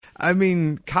I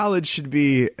mean, college should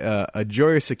be a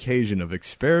joyous occasion of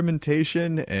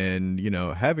experimentation and,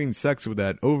 having sex with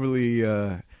that overly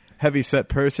heavy-set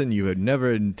person you had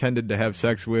never intended to have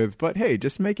sex with. But, hey,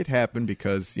 just make it happen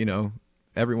because,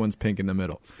 everyone's pink in the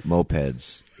middle.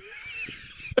 Mopeds.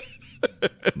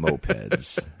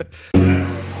 Mopeds.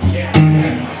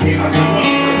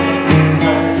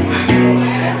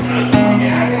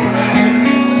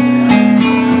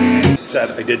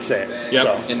 I did say it. Yep.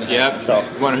 So, in the head. So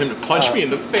you wanted him to punch me in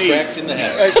the face. Cracked in the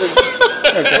head.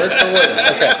 Word for word.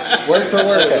 Okay. Word for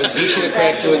word. It was he should have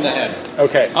cracked you in the head.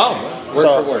 Okay. Oh. Word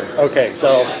for word. Okay.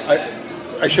 So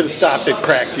I should have stopped at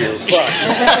cracked you. But.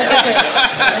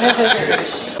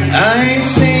 I ain't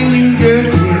saying you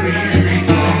dirty, but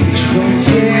you don't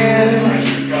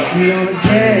care. You don't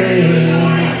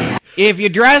care. If you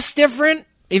dress different,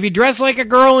 if you dress like a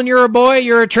girl and you're a boy,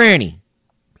 you're a tranny.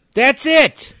 That's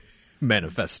it.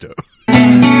 Manifesto.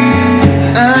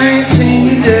 I ain't seen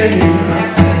you dirty,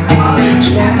 but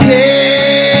you don't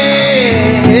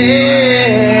care.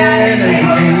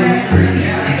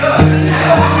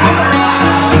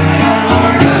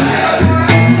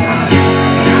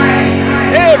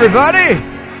 Hey, everybody!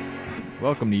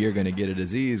 Welcome to You're Gonna Get a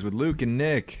Disease with Luke and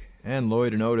Nick and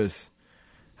Lloyd and Otis.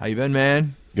 How you been,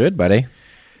 man? Good, buddy.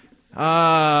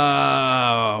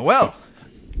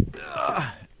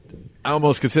 I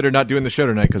almost considered not doing the show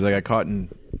tonight because I got caught in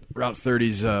Route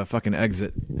 30's fucking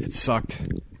exit. It sucked.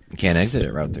 You can't exit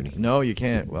at Route 30. No, you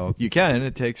can't. Well, you can.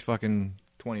 It takes fucking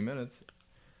 20 minutes,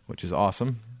 which is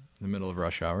awesome. In the middle of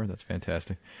rush hour. That's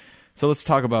fantastic. So let's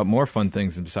talk about more fun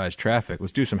things besides traffic.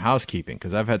 Let's do some housekeeping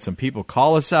because I've had some people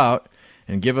call us out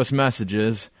and give us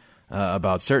messages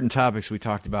about certain topics we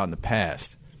talked about in the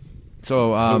past.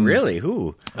 So, really?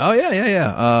 Who? Oh,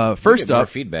 yeah. First you get more up,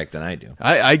 feedback than I do.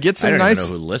 I get some I don't nice. even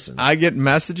know who listens. I get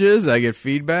messages. I get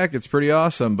feedback. It's pretty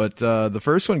awesome. But the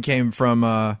first one came from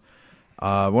one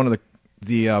of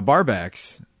the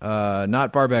Barbacks,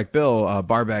 not Barback Bill,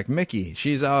 Barback Mickey.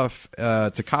 She's off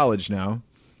to college now.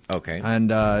 Okay. And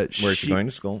where's she going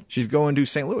to school? She's going to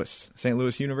St.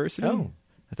 Louis University. Oh,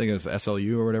 I think it's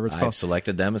SLU or whatever it's called. I've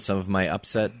selected them as some of my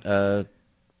upset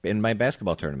in my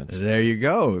basketball tournaments. There you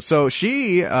go. So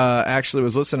she actually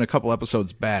was listening a couple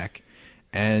episodes back,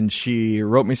 and she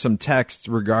wrote me some text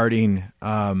regarding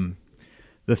the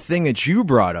thing that you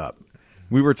brought up.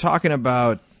 We were talking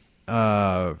about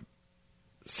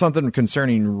something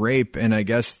concerning rape, and I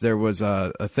guess there was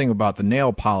a thing about the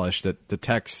nail polish that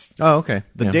detects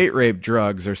date rape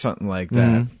drugs or something like that.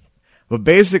 Mm-hmm. But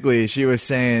basically, she was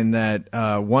saying that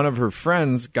one of her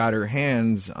friends got her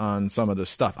hands on some of the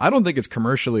stuff. I don't think it's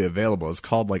commercially available. It's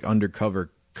called like Undercover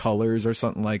Colors or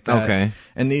something like that. Okay.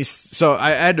 And so I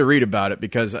had to read about it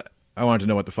because I wanted to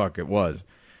know what the fuck it was.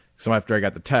 So after I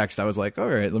got the text, I was like, all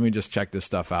right, let me just check this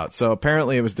stuff out. So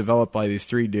apparently it was developed by these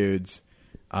three dudes,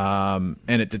 and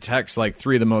it detects like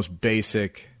three of the most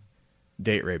basic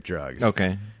date rape drugs.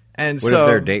 Okay. And what if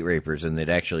they're date rapers and it's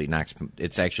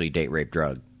actually date rape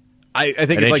drug? I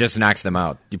think and it just knocks them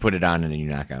out. You put it on and then you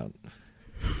knock out.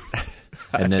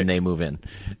 And then they move in.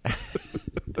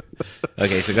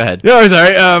 Okay, so go ahead. No,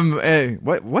 sorry. Hey,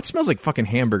 what smells like fucking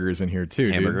hamburgers in here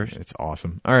too? Hamburgers. Dude? It's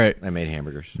awesome. All right, I made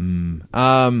hamburgers.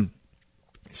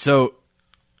 So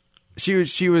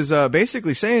she was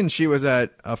basically saying she was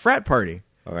at a frat party.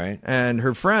 All right, and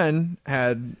her friend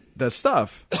had the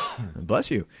stuff.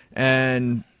 Bless you.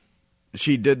 And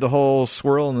she did the whole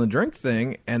swirl in the drink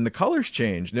thing, and the colors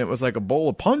changed, and it was like a bowl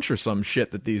of punch or some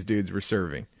shit that these dudes were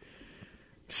serving.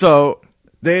 So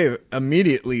they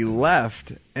immediately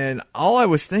left, and all I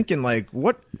was thinking, like,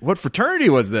 what fraternity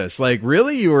was this? Like,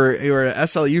 really, you were at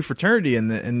SLU fraternity,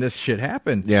 and this shit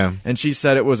happened? Yeah. And she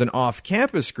said it was an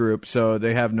off-campus group, so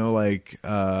they have no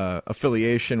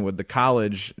affiliation with the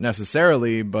college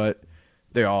necessarily, but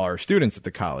they all are students at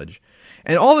the college.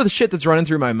 And all of the shit that's running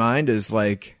through my mind is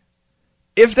like,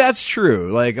 if that's true,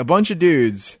 like a bunch of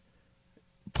dudes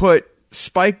put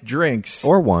spiked drinks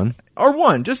or one,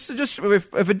 just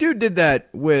if a dude did that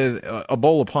with a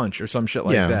bowl of punch or some shit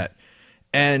like that,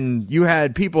 and you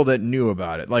had people that knew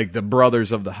about it, like the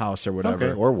brothers of the house or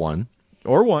whatever, or one.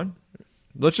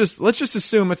 Let's just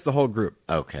assume it's the whole group.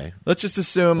 Okay. Let's just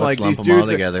assume Let's like these lump them all dudes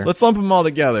together. Let's lump them all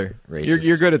together. Racist.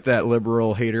 You're good at that,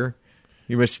 liberal hater.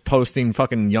 You were posting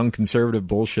fucking young conservative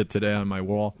bullshit today on my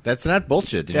wall. That's not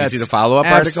bullshit. Did you see the follow-up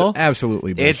article?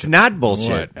 Absolutely bullshit. It's not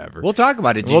bullshit. Whatever. We'll talk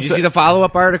about it. Did you see the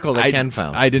follow-up article that Ken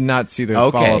found? I did not see the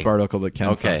follow-up article that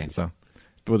Ken found. So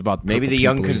it was about maybe the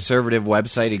young conservative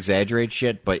website exaggerates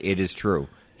shit, but it is true.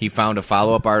 He found a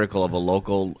follow-up article of a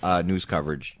local news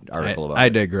coverage article about it. I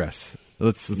digress.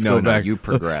 Let's go back. You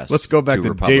progress. Let's go back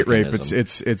to date rape.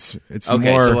 Republicanism. It's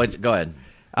okay. more. So go ahead.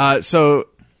 So,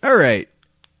 all right.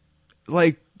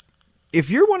 Like, if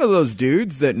you're one of those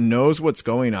dudes that knows what's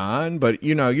going on, but,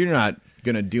 you're not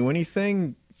going to do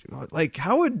anything, like,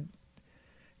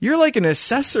 you're like an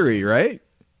accessory, right?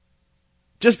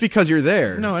 Just because you're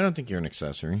there. No, I don't think you're an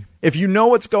accessory. If you know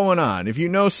what's going on, if you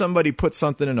know somebody put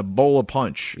something in a bowl of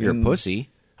punch. You're a pussy.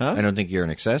 Huh? I don't think you're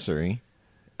an accessory.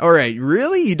 All right,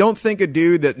 really? You don't think a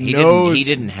dude that knows... He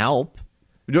didn't help.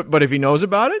 But if he knows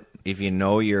about it? If you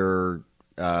know your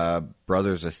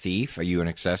brother's a thief, are you an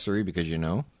accessory because you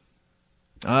know?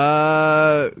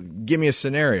 Give me a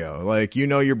scenario. Like,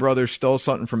 your brother stole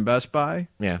something from Best Buy?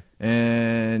 Yeah.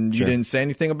 And you didn't say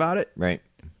anything about it? Right.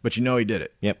 But you know he did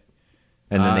it? Yep.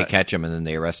 And then they catch him, and then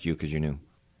they arrest you because you knew.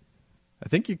 I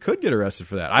think you could get arrested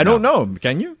for that. I don't know.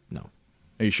 Can you? No.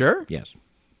 Are you sure? Yes.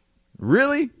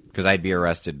 Really? Because I'd be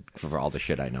arrested for all the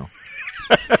shit I know.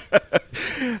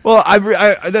 Well,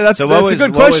 that's a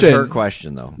good question. What was her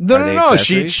question, though? No.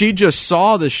 She just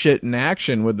saw the shit in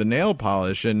action with the nail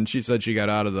polish, and she said she got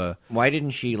out of the... Why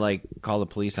didn't she, call the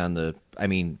police on the... I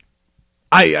mean...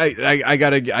 I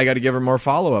gotta give her more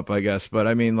follow-up, I guess. But,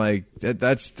 I mean,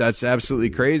 that's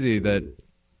absolutely crazy that...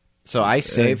 So I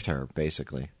saved her,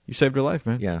 basically. You saved her life,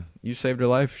 man. Yeah. You saved her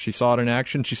life. She saw it in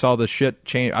action. She saw the shit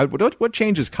change. What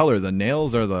changes color, the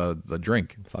nails or the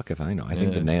drink? Fuck if I know. I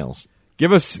think the nails.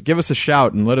 Give us a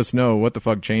shout and let us know what the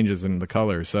fuck changes in the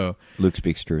color. So Luke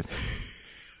speaks truth.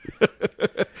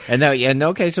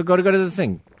 Okay, so go to the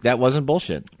thing. That wasn't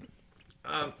bullshit.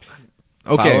 Okay,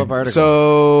 Follow-up article.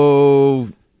 so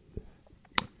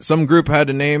some group had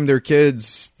to name their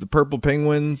kids the Purple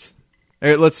Penguins.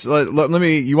 Hey, let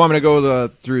me. You want me to go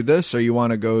through this, or you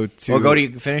want to go to? Well,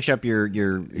 finish up your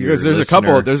because there's listener.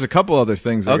 a couple other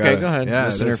things. Okay, go ahead. Yeah,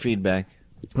 listener feedback.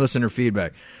 Listener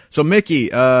feedback. So,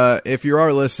 Mickey, if you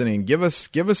are listening, give us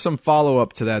some follow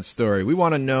up to that story. We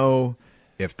want to know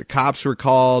if the cops were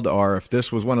called, or if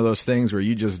this was one of those things where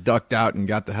you just ducked out and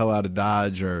got the hell out of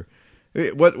Dodge, or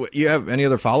what you have any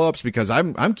other follow ups? Because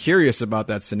I'm curious about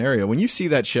that scenario. When you see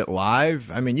that shit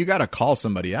live, I mean, you got to call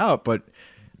somebody out, but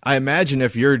I imagine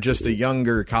if you're just a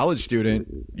younger college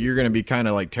student, you're going to be kind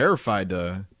of terrified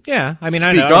to. Yeah, I mean,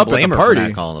 I speak don't up blame at her the for party.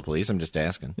 not calling the police. I'm just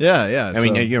asking. Yeah. I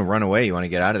mean, you run away. You want to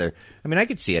get out of there. I mean, I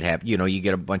could see it happen. You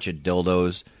get a bunch of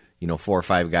dildos. 4 or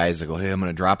 5 guys that go, hey, I'm going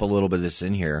to drop a little bit of this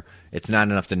in here. It's not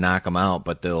enough to knock them out,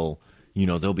 but they'll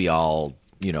be all,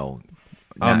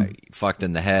 fucked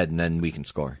in the head, and then we can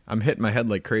score. I'm hitting my head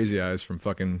like Crazy Eyes from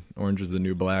fucking Orange is the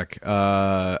New Black.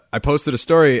 I posted a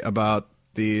story about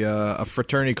a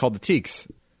fraternity called the Teaks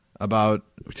about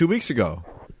 2 weeks ago.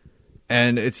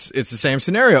 And it's the same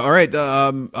scenario. All right,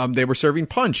 they were serving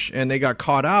punch, and they got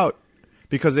caught out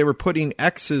because they were putting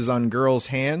X's on girls'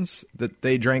 hands that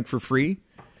they drank for free.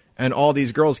 And all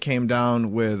these girls came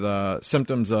down with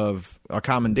symptoms of a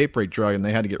common date break drug, and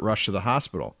they had to get rushed to the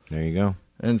hospital. There you go.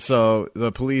 And so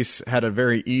the police had a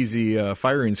very easy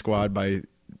firing squad by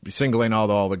singling out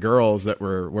all the girls that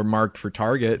were marked for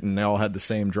target, and they all had the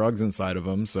same drugs inside of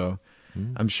them. So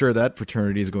I'm sure that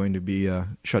fraternity is going to be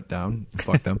shut down.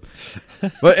 Fuck them.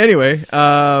 But anyway.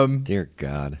 Dear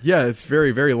God. Yeah, it's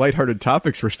very, very lighthearted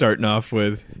topics we're starting off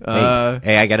with.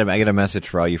 Hey, I got a message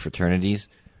for all you fraternities.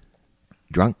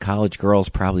 Drunk college girls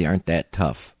probably aren't that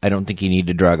tough. I don't think you need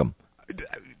to drug them.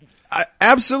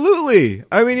 Absolutely.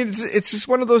 I mean, it's just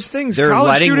one of those things. They're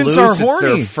College letting students loose. are It's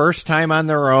horny. their first time on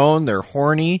their own. They're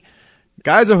horny.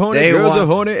 Guys are horny. They Girls want- are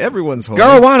horny. Everyone's horny.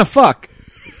 Girl wanna fuck.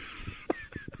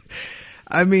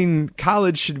 I mean,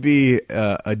 college should be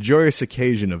a joyous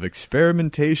occasion of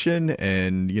experimentation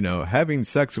and, having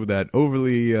sex with that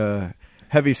overly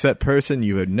heavy-set person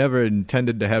you had never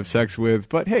intended to have sex with.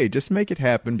 But, hey, just make it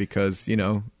happen because,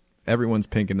 everyone's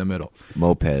pink in the middle.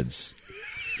 Mopeds.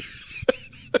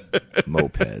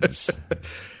 Mopeds.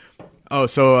 Oh,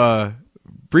 so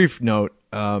brief note.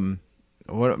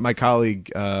 My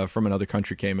colleague from another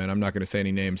country came in. I'm not going to say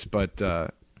any names, but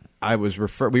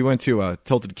we went to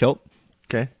Tilted Kilt.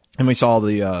 Okay. And we saw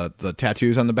the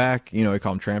tattoos on the back. We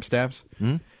call them tramp stamps.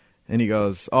 Mm-hmm. And he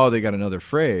goes, oh, they got another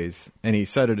phrase. And he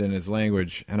said it in his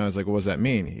language. And I was like, what does that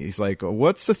mean? He's like,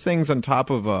 what's the things on top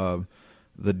of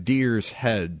the deer's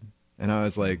head? And I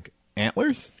was like,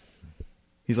 antlers?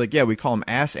 He's like, yeah, we call them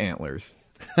ass antlers.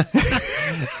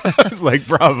 I was like,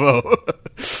 bravo.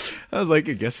 I was like,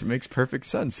 I guess it makes perfect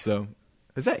sense. So,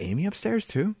 is that Amy upstairs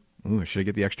too? Ooh, should I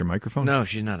get the extra microphone? No,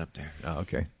 she's not up there. Oh,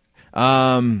 okay.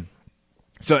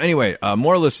 So anyway,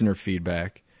 more listener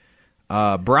feedback.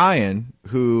 Brian,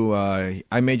 who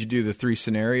I made you do the 3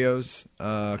 scenarios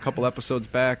a couple episodes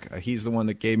back. He's the one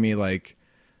that gave me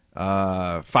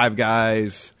 5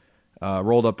 guys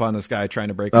rolled up on this guy trying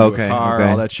to break into a car,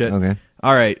 all that shit. Okay.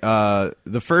 All right.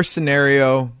 The first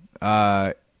scenario,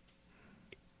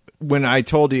 when I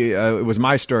told you it was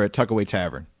my story at Tuckaway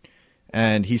Tavern,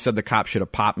 and he said the cop should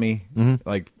have popped me,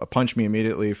 like punched me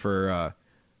immediately for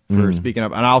speaking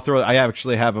up. And I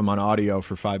actually have him on audio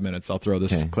for 5 minutes. I'll throw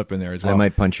this clip in there as well. I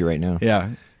might punch you right now. Yeah.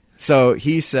 So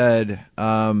he said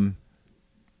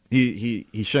he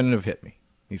shouldn't have hit me.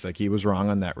 He's like, he was wrong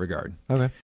on that regard. Okay.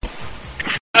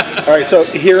 All right, so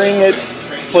hearing it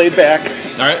played back.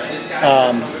 All right.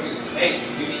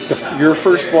 Your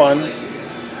first one,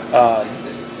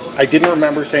 I didn't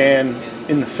remember saying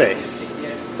in the face,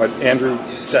 but Andrew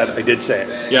said I did say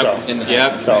it. Yep. So, In the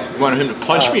head. So you wanted him to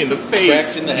punch me in the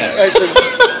face. Cracked in the head.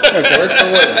 Word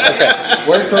for word. Okay.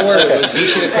 Word for word. It was he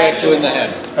should have cracked you in the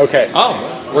head. Okay.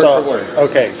 Oh. Word for word.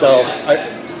 Okay, so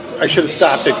I should have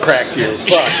stopped at cracked you,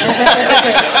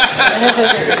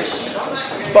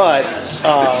 but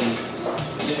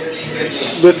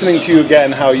listening to you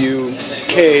again, how you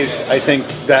caved, I think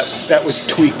that was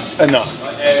tweaked enough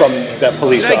from that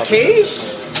police Did I officer. cave?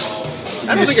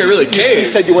 I don't think I really You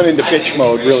caved. said you went into bitch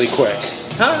mode really quick.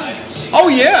 Huh? Oh,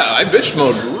 yeah. I bitch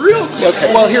mode real quick.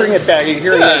 Okay, well, hearing it back,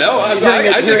 hearing Yeah, it, no, I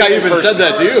think hearing I it even first- said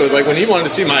that to you. Like, when he wanted to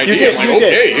see my You ID, did, I'm like, you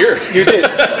okay, did. here.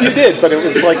 You did, but it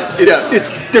was like,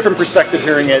 it's different perspective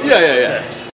hearing it. Yeah.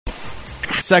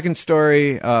 Second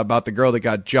story about the girl that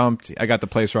got jumped. I got the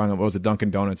place wrong. It was a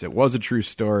Dunkin' Donuts. It was a true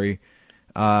story.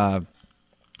 And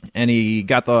I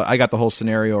got the whole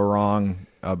scenario wrong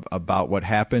about what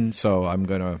happened. So I'm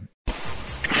gonna.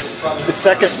 The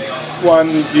second one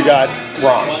you got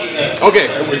wrong. Okay,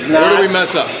 was where not- did we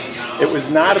mess up? It was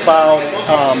not about.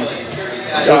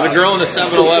 There was a girl in a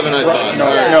 7-Eleven, I thought. No,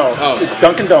 Or- no. Oh,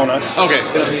 Dunkin' Donuts. okay.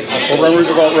 Over on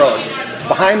Roosevelt Road.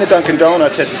 Behind the Dunkin'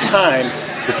 Donuts at the time,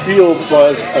 the field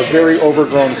was a very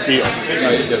overgrown field.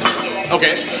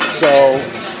 Okay. So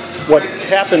what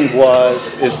happened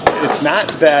is it's not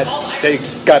that they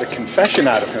got a confession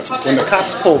out of him. When the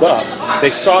cops pulled up,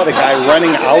 they saw the guy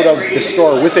running out of the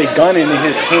store with a gun in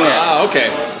his hand. Ah, okay.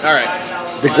 All right.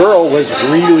 The girl was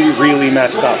really, really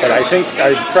messed up. And I think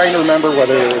I'm trying to remember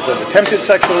whether there was an attempted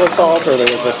sexual assault or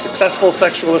there was a successful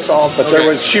sexual assault,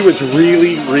 but she was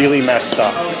really, really messed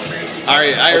up. All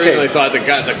right. I originally thought the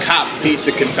cop beat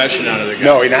the confession out of the guy.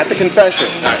 No, not the confession.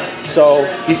 All right. So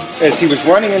as he was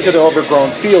running into the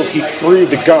overgrown field, he threw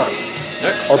the gun.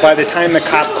 Or by the time the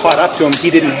cop caught up to him,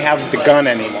 he didn't have the gun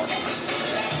anymore.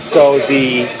 So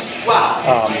the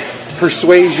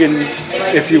persuasion,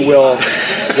 if you will,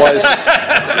 was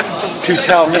to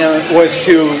tell him,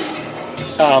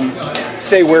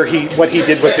 say what he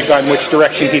did with the gun, which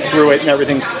direction he threw it and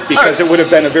everything, because it would have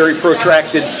been a very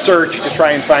protracted search to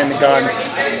try and find the gun,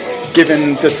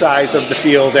 given the size of the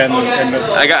field and the...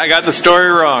 I got the story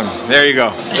wrong. There you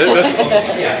go.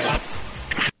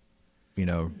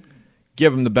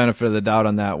 Give him the benefit of the doubt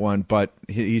on that one, but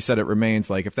he said it remains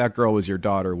like, if that girl was your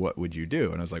daughter, what would you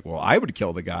do? And I was like, well, I would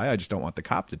kill the guy. I just don't want the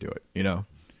cop to do it,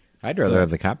 I'd rather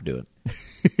have the cop do it.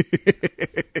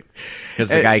 Because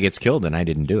the guy gets killed and I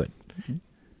didn't do it.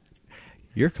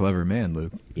 You're a clever man,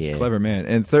 Luke. Yeah. Clever man.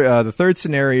 And the third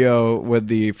scenario with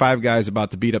the 5 guys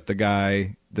about to beat up the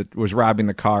guy that was robbing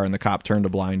the car and the cop turned a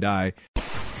blind eye.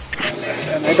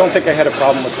 And I don't think I had a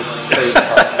problem with the third part.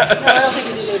 No, I don't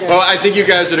think you did either. Well, I think you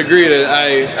guys would agree that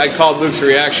I called Luke's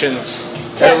reactions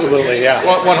Absolutely, yeah.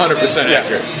 100%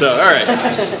 accurate. So, all right.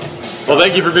 Well,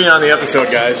 thank you for being on the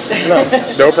episode, guys.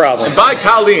 No problem. Buy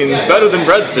Colleen's better than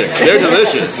breadsticks. They're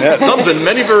delicious. Comes in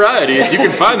many varieties. You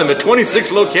can find them at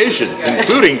 26 locations,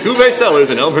 including Cuvée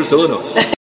Cellars in Elmhurst,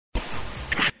 Illinois.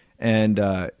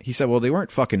 And he said, well, they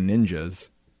weren't fucking ninjas.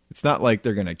 It's not like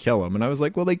they're going to kill him. And I was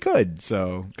like, well, they could,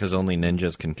 so... Because only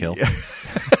ninjas can kill. Yeah.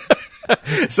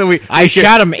 So I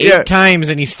shot him 8 times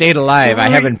and he stayed alive. I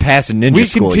haven't passed a ninja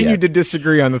school We continued yet. to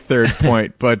disagree on the third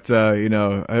point, but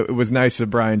it was nice of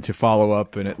Brian to follow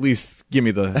up and at least give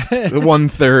me the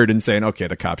 1/3 and saying, okay,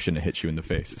 the cop shouldn't have hit you in the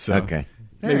face. So Okay.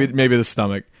 maybe the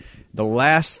stomach. The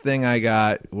last thing I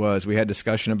got was we had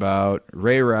discussion about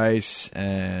Ray Rice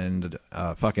and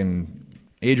fucking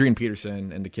Adrian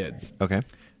Peterson and the kids. Okay.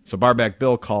 So Barback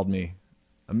Bill called me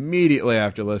immediately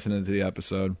after listening to the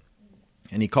episode,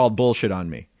 and he called bullshit on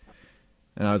me.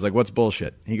 And I was like, what's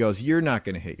bullshit? He goes, you're not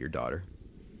going to hit your daughter.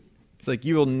 He's like,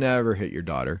 you will never hit your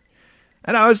daughter.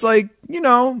 And I was like,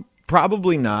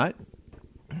 probably not.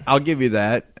 I'll give you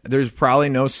that. There's probably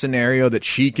no scenario that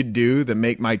she could do that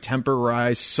make my temper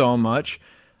rise so much.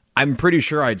 I'm pretty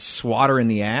sure I'd swat her in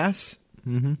the ass,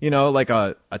 like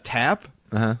a tap.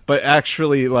 Uh-huh. But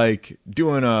actually, like,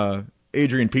 doing a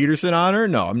Adrian Peterson on her,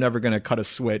 no, I'm never going to cut a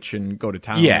switch and go to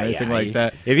town or anything like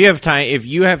that. If you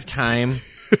have time,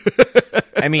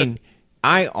 I mean,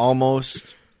 I almost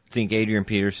think Adrian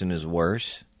Peterson is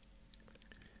worse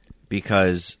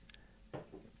because,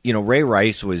 Ray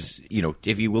Rice was,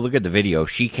 if you look at the video,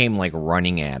 she came like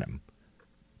running at him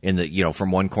in the,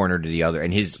 from one corner to the other.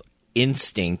 And his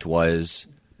instinct was,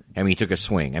 he took a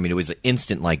swing. It was an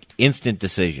instant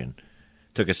decision.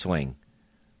 Took a swing.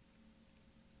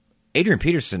 Adrian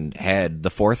Peterson had the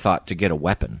forethought to get a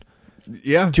weapon.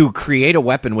 Yeah. To create a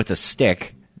weapon with a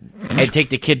stick and take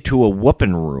the kid to a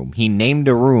whooping room. He named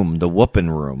a room the whooping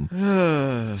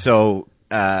room. So,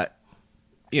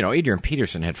 Adrian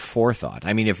Peterson had forethought.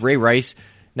 If Ray Rice,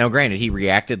 now granted, he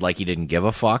reacted like he didn't give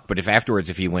a fuck, but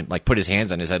if he went, put his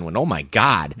hands on his head and went, oh my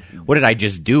God, what did I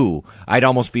just do? I'd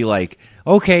almost be like,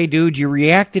 okay, dude, you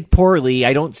reacted poorly.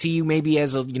 I don't see you maybe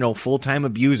as a, full-time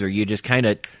abuser. You just kind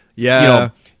of,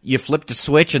 you flipped a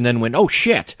switch and then went, oh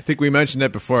shit. I think we mentioned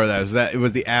that before. It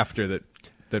was the after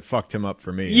that fucked him up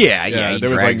for me. Yeah, he there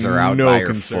drags was her out no by her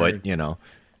concern. foot,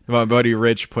 My buddy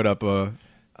Rich put up a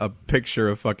picture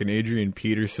of fucking Adrian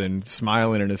Peterson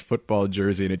smiling in his football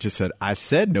jersey, and it just said, "I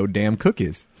said no damn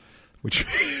cookies," which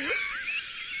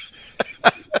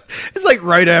it's like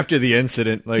right after the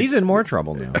incident. Like he's in more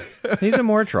trouble now. What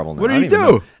did he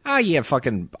do?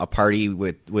 Fucking a party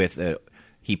with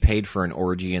he paid for an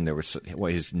orgy, and there was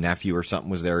his nephew or something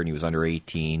was there, and he was under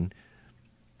 18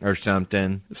 or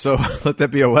something. So let that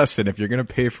be a lesson. If you're going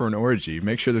to pay for an orgy,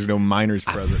 make sure there's no minors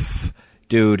present.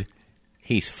 Dude,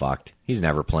 he's fucked. He's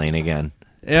never playing again.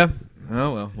 Yeah.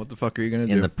 Oh, well, what the fuck are you going to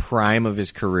do? In the prime of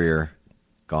his career,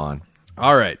 gone.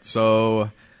 All right,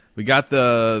 so we got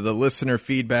the listener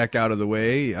feedback out of the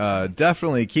way.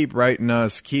 Definitely keep writing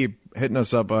us, keep hitting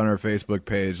us up on our Facebook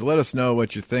page. Let us know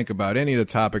what you think about any of the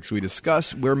topics we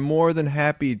discuss. We're more than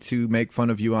happy to make fun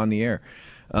of you on the air.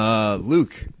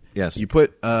 Luke, yes, you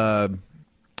put a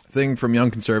thing from Young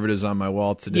Conservatives on my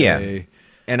wall today. Yeah.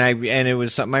 And it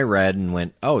was something I read and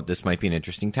went, oh, this might be an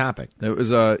interesting topic.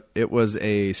 It was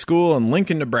a school in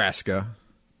Lincoln, Nebraska,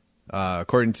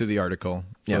 according to the article.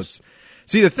 So yes.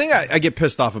 See, the thing I get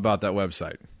pissed off about that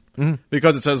website,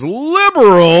 because it says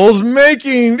liberals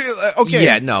making okay.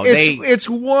 Yeah, no, it's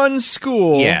one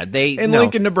school. Yeah, in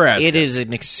Lincoln, Nebraska. It is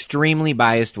an extremely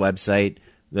biased website.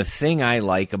 The thing I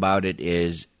like about it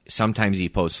is sometimes he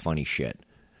posts funny shit.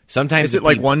 Sometimes is it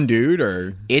like one dude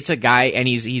or it's a guy, and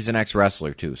he's an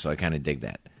ex-wrestler too, so I kind of dig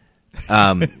that.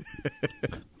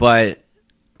 But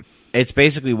it's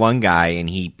basically one guy, and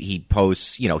he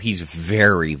posts. He's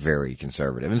very, very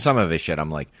conservative, and some of his shit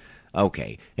I'm like,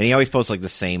 okay. And he always posts like the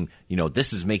same.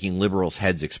 This is making liberals'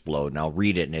 heads explode, and I'll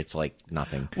read it, and it's like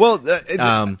nothing. Well,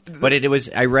 but it was.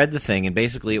 I read the thing, and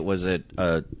basically it was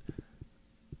a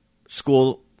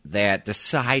school that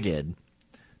decided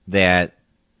that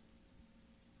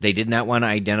they did not want to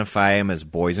identify them as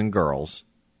boys and girls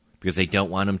because they don't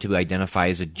want them to identify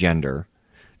as a gender.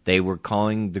 They were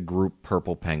calling the group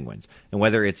Purple Penguins. And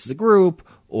whether it's the group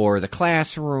or the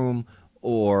classroom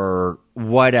or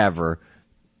whatever,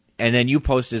 and then you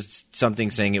posted something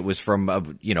saying it was from,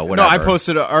 whatever. No, I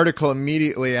posted an article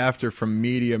immediately after from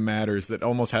Media Matters that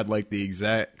almost had like the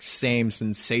exact same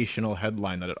sensational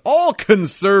headline that all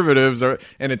conservatives are,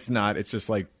 and it's not. It's just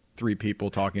like 3 people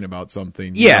talking about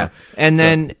something. Yeah. And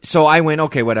then, so I went,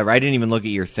 okay, whatever. I didn't even look at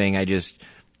your thing.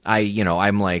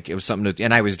 I'm like, it was something to,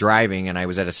 and I was driving and I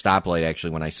was at a stoplight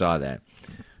actually when I saw that.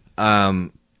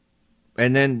 And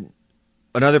then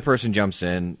another person jumps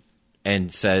in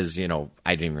and says,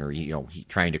 I didn't even, he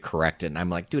trying to correct it. And I'm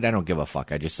like, dude, I don't give a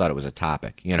fuck. I just thought it was a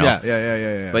topic,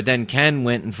 Yeah. But then Ken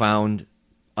went and found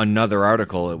another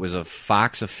article. It was a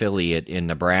Fox affiliate in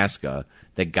Nebraska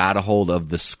that got a hold of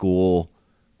the school,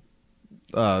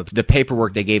 the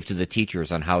paperwork they gave to the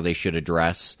teachers on how they should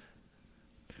address.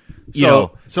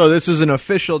 So this is an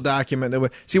official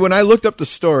document. See, when I looked up the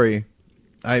story,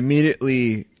 I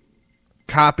immediately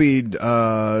copied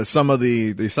some of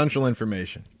the essential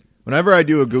information. Whenever I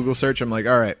do a Google search, I'm like,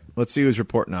 all right, let's see who's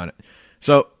reporting on it.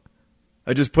 So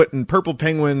I just put in Purple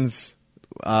Penguins,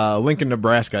 Lincoln,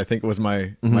 Nebraska, I think was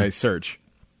my search.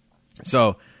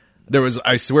 So there was,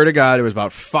 I swear to God, it was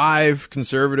about 5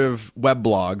 conservative web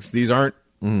blogs. These aren't,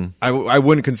 I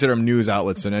wouldn't consider them news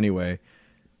outlets in any way.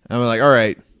 And I'm like, all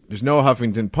right, there's no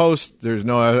Huffington Post, there's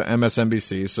no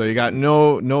MSNBC, so you got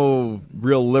no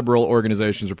real liberal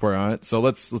organizations reporting on it. So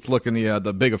let's look in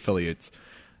the big affiliates.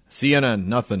 CNN,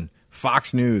 nothing.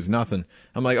 Fox News, nothing.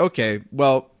 I'm like, okay,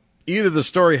 well, either the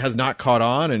story has not caught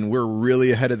on and we're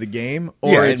really ahead of the game,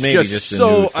 or it's just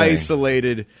so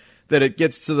isolated that it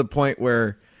gets to the point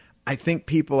where I think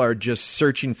people are just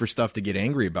searching for stuff to get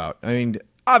angry about. I mean,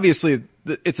 obviously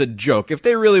it's a joke. If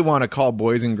they really want to call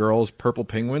boys and girls purple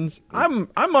penguins, I'm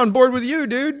on board with you,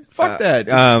 dude. Fuck that.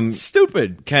 It's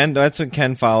stupid. Ken, that's what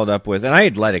Ken followed up with, and I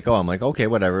had let it go. I'm like, okay,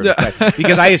 whatever,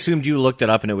 because I assumed you looked it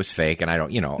up and it was fake, and I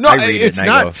don't, No, I read it's it and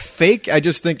I not go, fake. I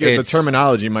just think the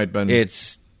terminology might have been.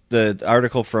 It's the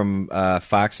article from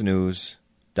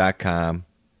FoxNews.com,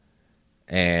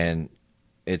 and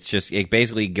it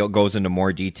basically goes into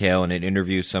more detail, and it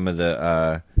interviews some of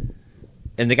the.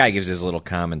 And the guy gives his little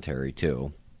commentary,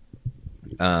 too.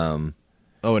 An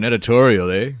editorial,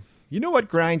 eh? You know what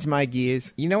grinds my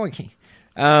gears? You know what?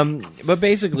 But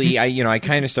basically, I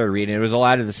kind of started reading. It was a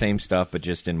lot of the same stuff, but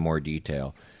just in more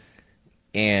detail.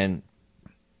 And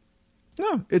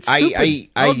no, it's stupid.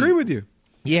 I'll agree with you.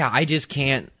 Yeah, I just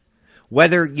can't.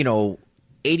 Whether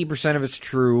 80% of it's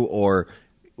true or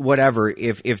whatever,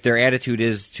 if their attitude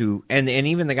is to, and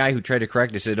even the guy who tried to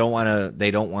correct us, they don't want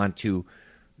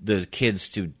the kids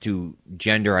to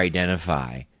gender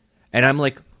identify. And I'm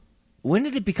like, when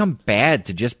did it become bad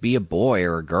to just be a boy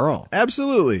or a girl?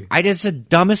 Absolutely. It's the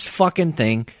dumbest fucking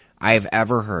thing I've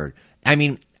ever heard. I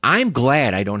mean, I'm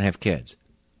glad I don't have kids.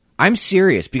 I'm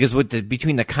serious, because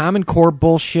between the Common Core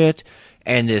bullshit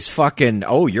and this fucking,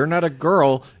 you're not a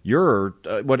girl, you're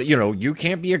you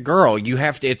can't be a girl. You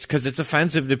have to. It's because it's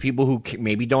offensive to people who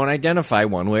maybe don't identify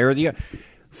one way or the other.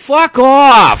 Fuck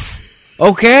off.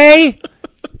 Okay.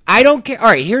 I don't care. All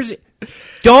right,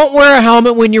 don't wear a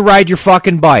helmet when you ride your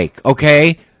fucking bike,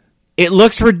 okay? It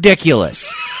looks ridiculous.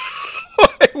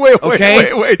 Wait.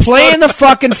 Play in the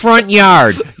fucking front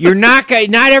yard. You're not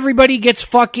everybody gets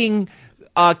fucking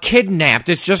kidnapped.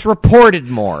 It's just reported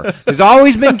more. There's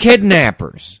always been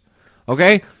kidnappers,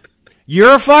 okay?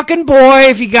 You're a fucking boy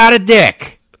if you got a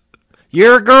dick.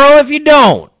 You're a girl if you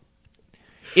don't.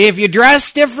 If you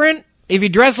dress different, if you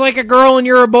dress like a girl and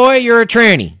you're a boy, you're a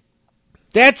tranny.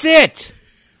 That's it.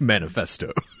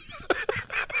 Manifesto.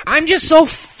 I'm just so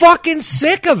fucking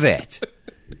sick of it.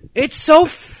 It's so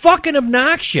fucking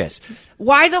obnoxious.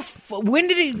 Why when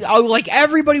did it, like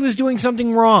everybody was doing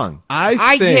something wrong?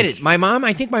 I get it.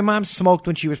 I think my mom smoked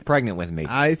when she was pregnant with me.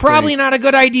 Probably not a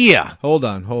good idea. Hold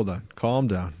on. Calm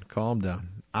down.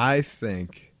 I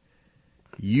think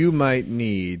you might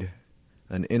need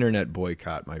an internet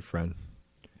boycott, my friend.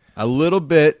 A little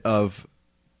bit of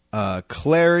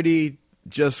clarity.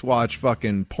 Just watch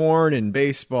fucking porn and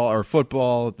baseball or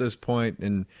football at this point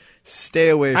and stay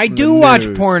away from I do the watch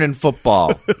news. porn and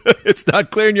football. It's not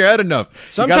clearing your head enough.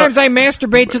 Sometimes I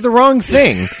masturbate to the wrong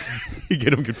thing. You get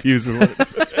them confused with what?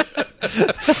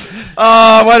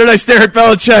 Why did I stare at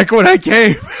Belichick when I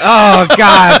came? Oh,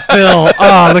 God, Bill.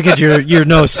 Oh, look at your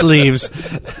no sleeves.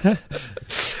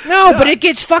 No, but it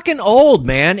gets fucking old,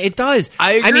 man. It does.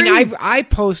 I agree. I mean, I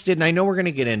posted, and I know we're going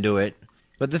to get into it,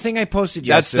 but the thing I posted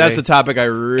yesterday... That's the topic I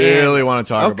really want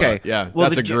to talk about. Yeah, well,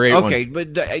 that's a great one. Okay,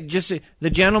 but the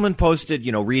gentleman posted,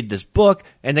 read this book,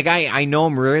 and the guy, I know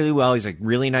him really well. He's a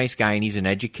really nice guy, and he's an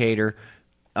educator.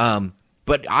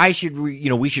 But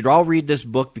we should all read this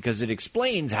book because it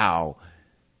explains how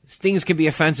things can be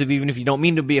offensive even if you don't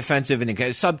mean to be offensive, and it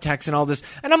has subtext and all this.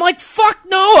 And I'm like, fuck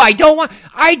no, I don't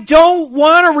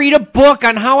want to read a book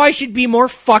on how I should be more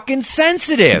fucking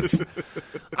sensitive.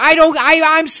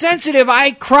 I'm sensitive.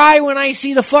 I cry when I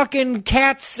see the fucking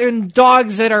cats and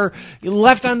dogs that are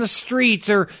left on the streets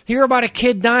or hear about a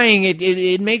kid dying.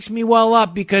 It makes me well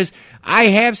up because I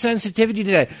have sensitivity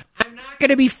to that. I'm not going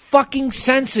to be fucking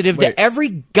sensitive to every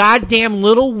goddamn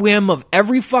little whim of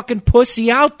every fucking pussy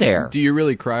out there. Do you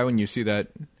really cry when you see that?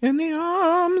 In the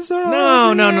arms of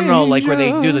No. Like where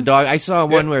they do the dog. I saw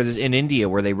one where in India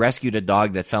where they rescued a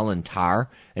dog that fell in tar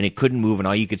and it couldn't move and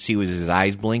all you could see was his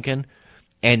eyes blinking.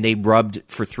 And they rubbed,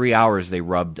 for 3 hours,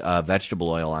 vegetable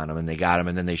oil on him, and they got him,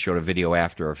 and then they showed a video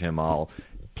after of him all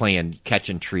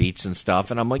catching treats and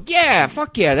stuff, and I'm like, yeah,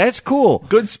 fuck yeah, that's cool.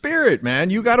 Good spirit, man.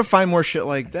 You got to find more shit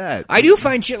like that. I do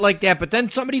find shit like that, but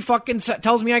then somebody fucking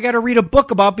tells me I got to read a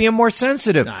book about being more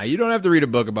sensitive. Nah, you don't have to read a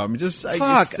book about me. Just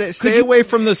stay away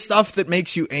from the stuff that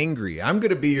makes you angry. I'm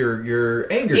going to be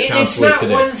your anger counselor today. It's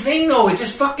not one thing, though. It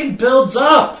just fucking builds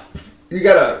up. You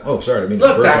gotta. Oh, sorry. I mean,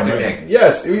 look, Dr. Nick.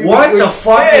 Yes. What the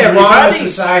fuck is wrong with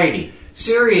society?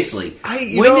 Seriously.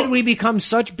 When did we become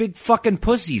such big fucking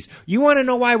pussies? You want to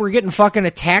know why we're getting fucking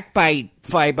attacked by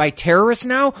terrorists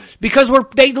now? Because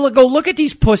they go look at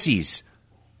these pussies.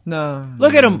 No.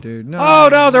 Look at them. Dude,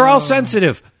 they're all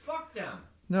sensitive. Fuck them.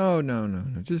 No.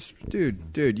 Just,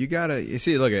 dude, you gotta. You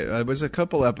see, look, it was a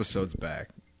couple episodes back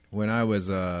when I was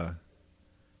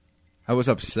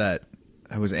upset.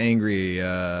 I was angry.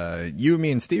 You,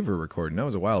 me, and Steve were recording. That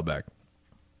was a while back,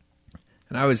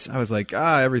 and I was like,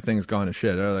 everything's gone to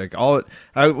shit.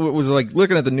 I was like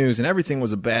looking at the news, and everything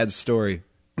was a bad story.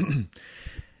 And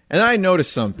then I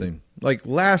noticed something. Like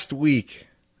last week,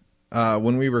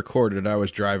 when we recorded, I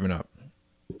was driving up.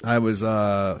 I was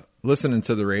listening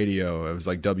to the radio. It was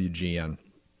like WGN.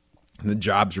 And the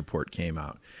jobs report came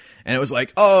out. And it was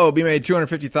like, oh, we made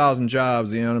 250,000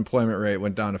 jobs. The unemployment rate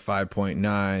went down to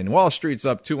 5.9. Wall Street's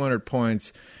up 200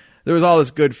 points. There was all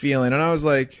this good feeling. And I was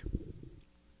like,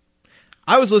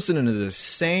 I was listening to the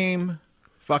same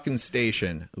fucking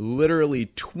station literally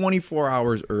 24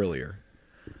 hours earlier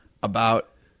about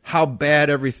how bad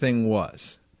everything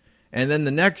was. And then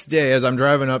the next day, as I'm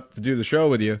driving up to do the show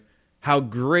with you, how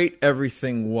great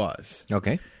everything was.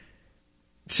 Okay.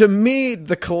 To me,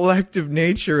 the collective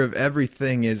nature of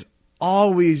everything is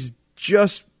always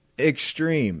just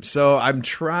extreme. So I'm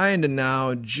trying to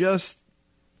now just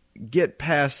get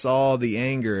past all the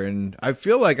anger. And I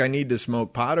feel like I need to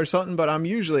smoke pot or something, but I'm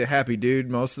usually a happy dude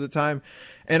most of the time.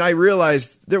 And I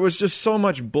realized there was just so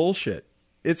much bullshit.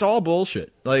 It's all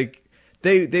bullshit. Like,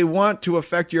 they want to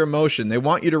affect your emotion. They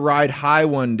want you to ride high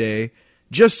one day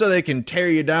just so they can tear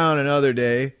you down another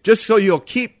day, just so you'll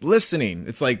keep listening.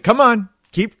 It's like, come on,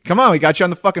 we got you on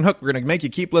the fucking hook. We're going to make you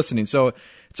keep listening. So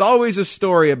it's always a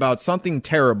story about something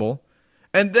terrible.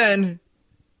 And then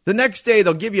the next day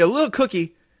they'll give you a little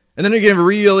cookie, and then they're going to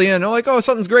reel in. They're like, oh,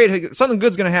 something's great. Something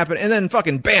good's going to happen. And then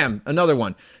fucking bam, another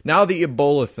one. Now the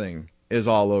Ebola thing is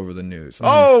all over the news. Mm-hmm.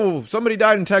 Oh, somebody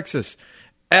died in Texas.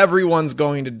 Everyone's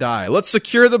going to die. Let's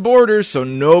secure the borders so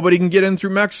nobody can get in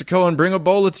through Mexico and bring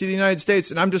Ebola to the United States.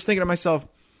 And I'm just thinking to myself,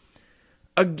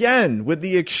 again, with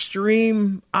the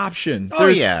extreme option.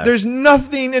 There's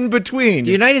nothing in between.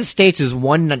 The United States is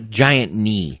one giant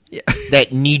knee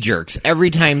that knee jerks every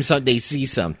time they see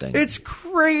something. It's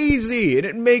crazy, and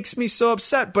it makes me so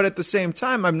upset. But at the same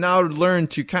time, I've now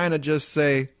learned to kind of just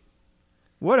say,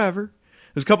 whatever.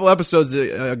 There's a couple episodes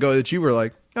ago that you were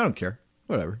like, I don't care.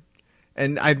 Whatever.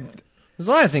 And there's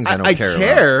a lot of things I don't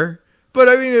care about. But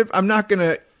I mean, I'm not going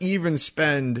to even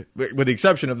spend, with the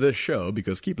exception of this show,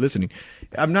 because keep listening,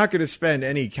 I'm not going to spend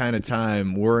any kind of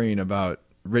time worrying about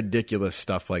ridiculous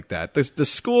stuff like that. The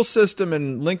school system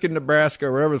in Lincoln, Nebraska,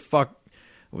 or wherever the fuck,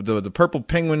 the purple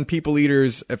penguin people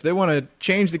eaters, if they want to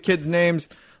change the kids' names,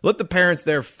 let the parents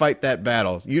there fight that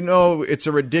battle. You know, it's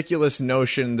a ridiculous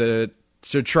notion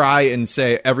to try and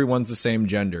say everyone's the same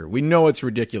gender. We know it's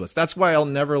ridiculous. That's why it'll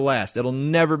never last. It'll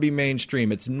never be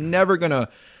mainstream. It's never going to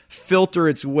filter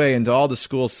its way into all the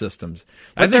school systems.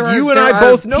 But I think you and I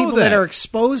both know people that are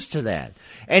exposed to that.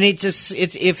 And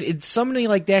if somebody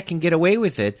like that can get away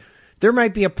with it, there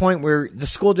might be a point where the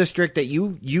school district that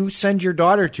you send your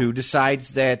daughter to decides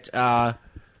that, I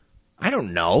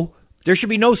don't know, there should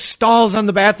be no stalls on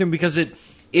the bathroom because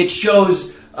it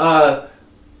shows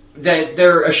that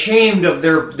they're ashamed of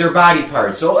their body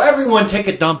parts. So everyone take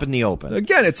a dump in the open.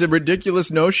 Again, it's a ridiculous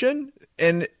notion.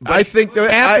 And I think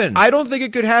I don't think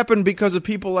it could happen because of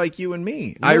people like you and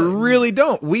me. I really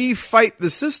don't. We fight the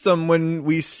system when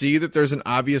we see that there's an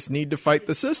obvious need to fight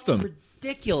the system.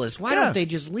 Ridiculous. Why don't they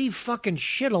just leave fucking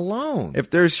shit alone?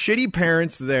 If there's shitty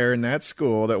parents there in that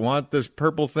school that want this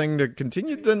purple thing to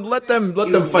continue, then let them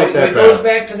fight that. It goes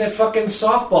back to that fucking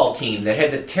softball team that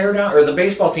had to tear down, or the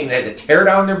baseball team that had to tear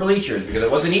down their bleachers because it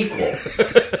wasn't equal.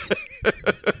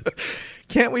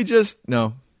 Can't we just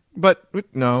no? But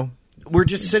no. We're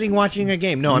just sitting watching a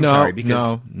game. No, I'm sorry.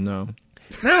 Because No,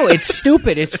 it's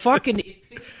stupid. It's fucking...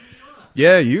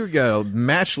 Yeah, you got a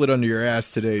match lit under your ass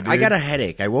today, dude. I got a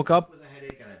headache. I woke up with a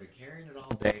headache, and I've been carrying it all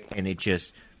day, and it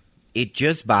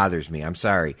just bothers me. I'm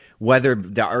sorry. Whether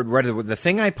the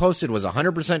thing I posted was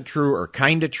 100% true or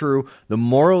kind of true, the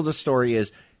moral of the story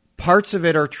is parts of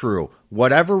it are true.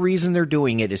 Whatever reason they're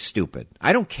doing it is stupid.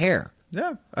 I don't care.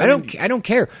 Yeah, I don't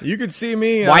care. You could see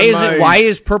me. Why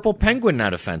is Purple Penguin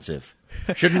not offensive?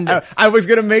 Shouldn't I was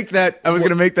gonna make that? I was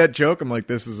gonna make that joke. I'm like,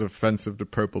 this is offensive to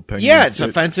purple penguins. Yeah, it's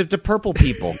offensive to purple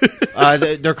people.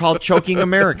 They're called choking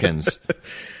Americans.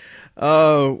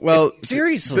 Oh well,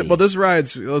 seriously. Well, this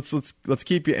ride's let's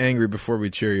keep you angry before we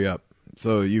cheer you up,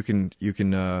 so you can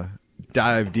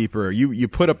dive deeper. You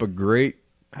put up a great.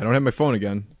 I don't have my phone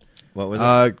again. What was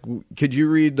it? Could you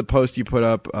read the post you put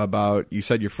up about? You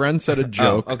said your friend said a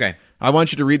joke. Oh, okay. I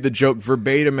want you to read the joke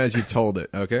verbatim as you told it.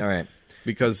 Okay. All right.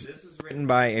 Because this is written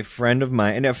by a friend of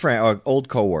mine, an old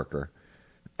coworker.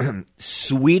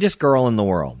 Sweetest girl in the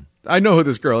world. I know who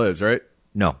this girl is, right?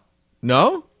 No.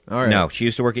 No? All right. No, she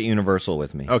used to work at Universal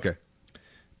with me. Okay.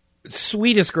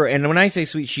 Sweetest girl. And when I say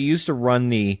sweet, she used to run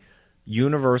the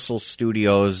Universal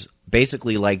Studios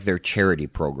basically like their charity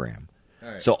program. All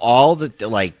right. So all the,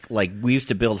 like we used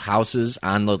to build houses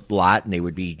on the lot and they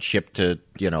would be shipped to,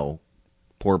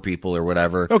 poor people or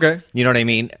whatever. Okay. You know what I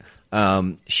mean?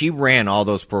 She ran all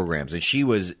those programs, and she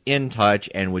was in touch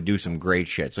and would do some great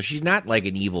shit. So she's not like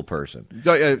an evil person.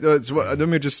 So, let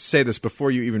me just say this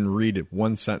before you even read it.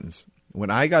 One sentence. When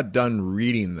I got done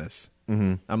reading this,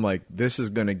 I'm like, this is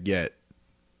going to get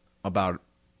about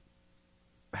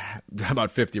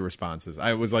 50 responses.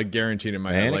 I was like guaranteed in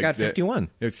my head. And like, it got 51.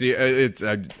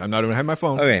 I'm not even having my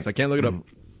phone, Okay. so I can't look it up.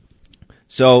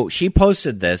 So she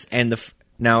posted this, and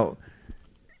now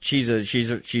she's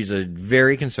a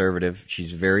very conservative.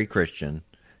 She's very Christian.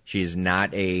 She's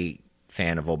not a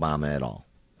fan of Obama at all.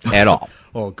 At all.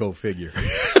 Oh, go figure.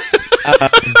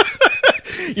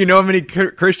 You know how many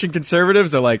Christian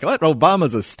conservatives are like,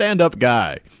 Obama's a stand-up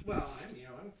guy. Well,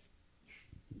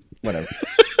 whatever.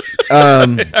 Are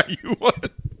you one?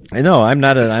 No, I'm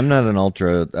not an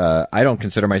ultra. I don't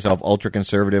consider myself ultra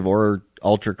conservative or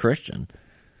ultra Christian.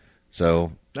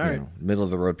 So, middle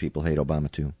of the road people hate Obama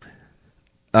too.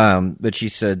 But she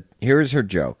said, here's her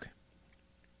joke.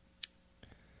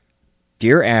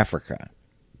 Dear Africa,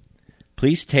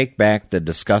 please take back the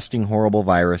disgusting, horrible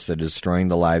virus that is destroying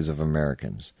the lives of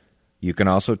Americans. You can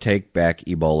also take back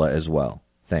Ebola as well.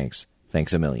 Thanks.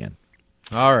 Thanks a million.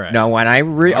 All right. Now, when I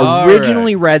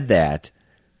originally read that,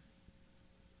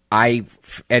 I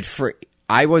kind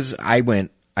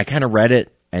of read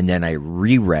it and then I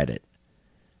reread it,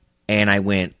 and I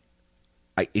went,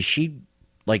 is she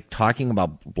like talking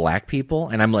about black people?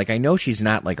 And I'm like, I know she's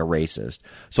not like a racist.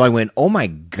 So I went, oh my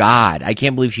God, I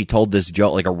can't believe she told this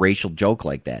joke, like a racial joke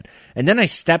like that. And then I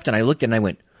stepped and I looked and I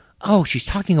went, oh, she's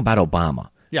talking about Obama.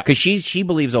 Yeah. Because she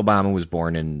believes Obama was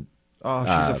born in. Oh,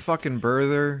 she's a fucking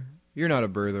birther. You're not a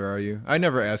birther, are you? I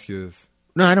never asked you this.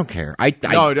 No, I don't care.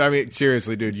 No, I mean,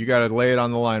 seriously, dude, you got to lay it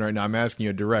on the line right now. I'm asking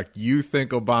you direct. You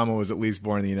think Obama was at least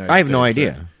born in the United States? I have no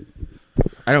idea.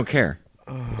 I don't care.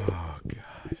 Oh,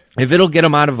 God. If it'll get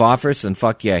him out of office, then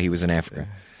fuck yeah, he was in Africa.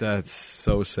 That's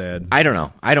so sad. I don't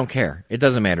know. I don't care. It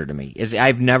doesn't matter to me.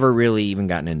 I've never really even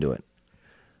gotten into it.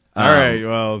 All right,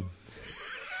 well,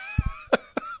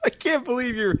 I can't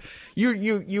believe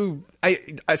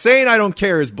saying I don't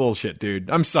care is bullshit, dude.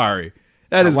 I'm sorry.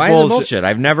 That is Why bullshit. is it bullshit?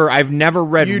 I've never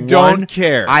read You one. don't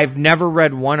care. I've never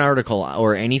read one article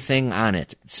or anything on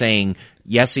it saying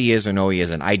yes he is or no he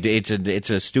isn't. It's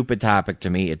a stupid topic to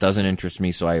me. It doesn't interest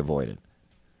me, so I avoid it.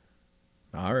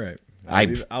 All right.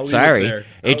 I'm sorry.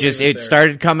 It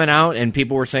started coming out, and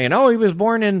people were saying, "Oh, he was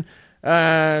born in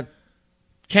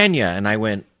Kenya," and I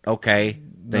went, "Okay,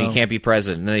 then he can't be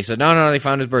president." And they said, "No, they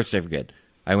found his birth certificate."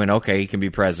 I went, "Okay, he can be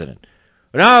president."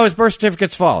 No, his birth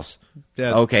certificate's false.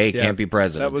 Yeah, okay, he can't be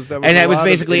president. That was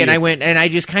basically, and I went, and I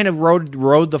just kind of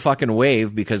rode the fucking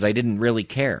wave because I didn't really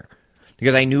care,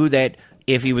 because I knew that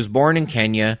if he was born in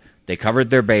Kenya, they covered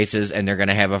their bases, and they're going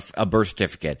to have a birth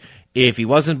certificate. If he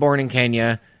wasn't born in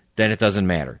Kenya, then it doesn't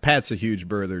matter. Pat's a huge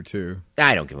birther too.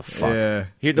 I don't give a fuck. Yeah.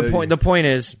 Here, the point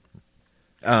is,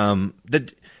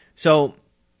 so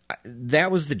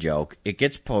that was the joke. It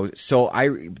gets posted. So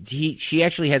she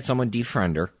actually had someone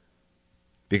defriend her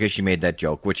because she made that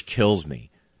joke, which kills me.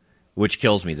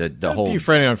 The whole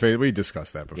defriending on Facebook. We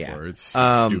discussed that before. Yeah. It's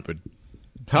stupid.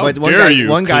 How but dare you?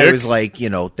 One guy Click. was like,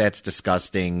 that's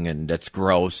disgusting and that's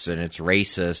gross and it's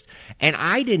racist. And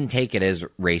I didn't take it as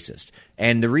racist.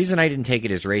 And the reason I didn't take it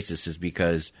as racist is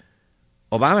because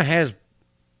Obama has.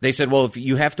 They said, well, if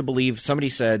you have to believe. Somebody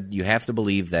said you have to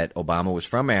believe that Obama was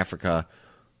from Africa,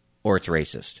 or it's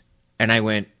racist. And I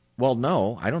went, well,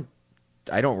 no, I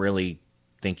don't really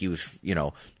think he was.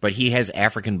 But he has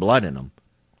African blood in him.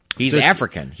 He's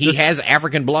African. He has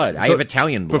African blood. I have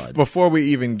Italian blood. Before we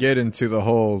even get into the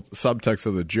whole subtext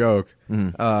of the joke,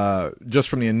 just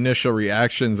from the initial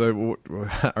reactions,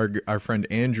 our friend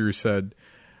Andrew said,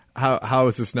 "How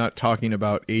is this not talking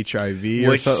about HIV?"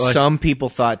 Which some people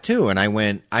thought too. And I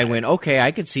went, okay,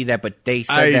 I could see that, but they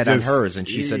said on hers, and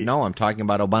she said, no, I'm talking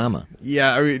about Obama.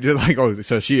 Yeah, I mean,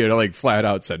 so she had flat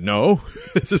out said, no,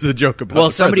 this is a joke about. Well,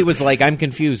 the somebody president. was like, I'm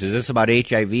confused. Is this about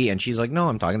HIV? And she's like, no,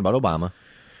 I'm talking about Obama.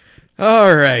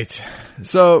 All right.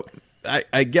 So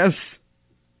I guess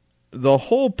the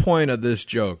whole point of this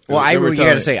joke. Well, you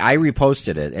got to say, I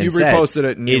reposted it. And reposted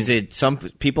it. And some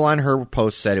people on her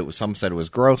post said it was. Some said it was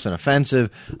gross and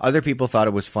offensive. Other people thought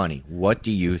it was funny. What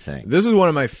do you think? This is one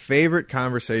of my favorite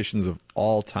conversations of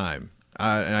all time,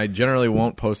 and I generally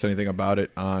won't post anything about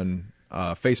it on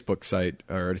a Facebook site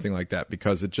or anything like that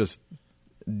because it just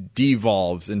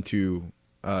devolves into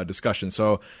discussion.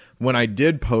 So when I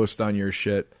did post on your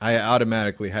shit, I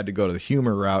automatically had to go to the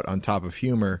humor route on top of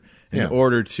humor in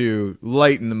order to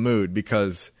lighten the mood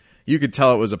because you could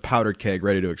tell it was a powder keg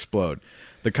ready to explode.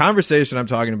 The conversation I'm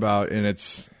talking about, and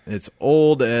it's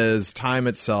old as time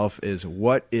itself, is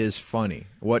what is funny?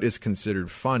 What is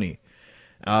considered funny?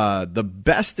 The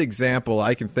best example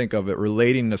I can think of it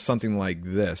relating to something like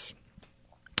this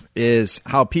is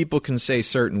how people can say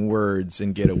certain words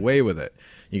and get away with it.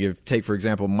 You could take, for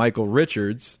example, Michael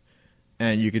Richards,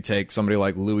 and you could take somebody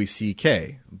like Louis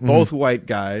C.K. Both white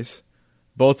guys,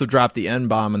 both have dropped the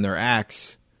N-bomb in their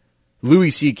acts. Louis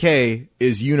C.K.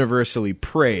 is universally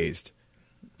praised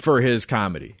for his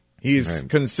comedy. He's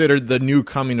considered the new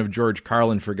coming of George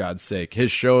Carlin, for God's sake.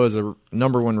 His show is a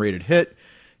 #1 rated hit.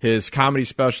 His comedy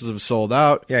specials have sold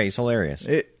out. Yeah, he's hilarious.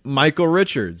 Michael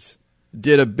Richards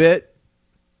did a bit,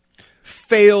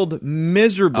 failed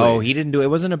miserably. Oh, he didn't do it. It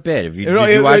wasn't a bit. Did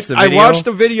you watch the video? I watched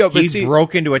the video, but he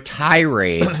broke into a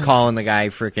tirade calling the guy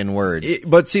freaking words.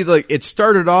 It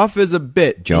started off as a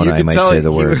bit. Jonah, I might say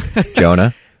the word.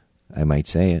 Jonah, I might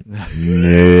say it.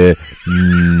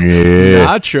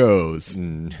 Nachos.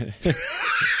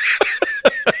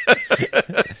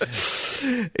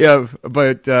 Yeah,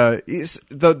 but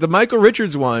the Michael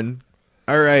Richards one,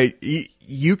 all right,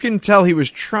 you can tell he was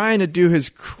trying to do his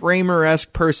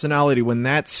Kramer-esque personality when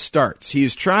that starts.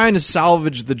 He's trying to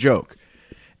salvage the joke.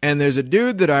 And there's a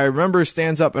dude that I remember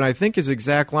stands up, and I think his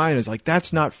exact line is like,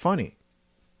 "That's not funny."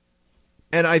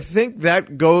 And I think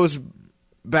that goes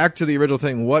back to the original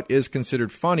thing, what is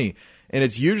considered funny? And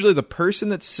it's usually the person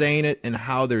that's saying it and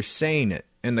how they're saying it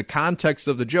and the context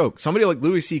of the joke. Somebody like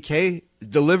Louis C.K.,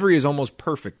 delivery is almost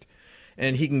perfect.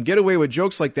 And he can get away with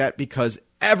jokes like that because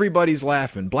everybody's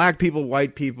laughing. Black people,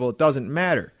 white people, it doesn't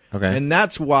matter. Okay. And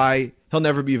that's why he'll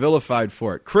never be vilified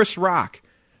for it. Chris Rock,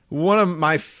 one of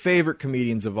my favorite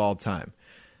comedians of all time.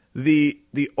 The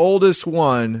oldest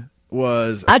one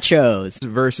was Nachos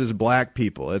versus black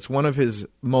people. It's one of his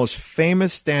most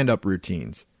famous stand-up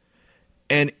routines.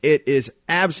 And it is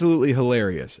absolutely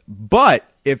hilarious. But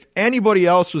if anybody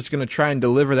else was going to try and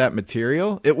deliver that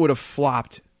material, it would have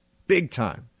flopped big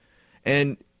time.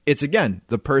 And it's, again,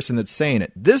 the person that's saying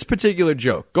it. This particular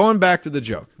joke, going back to the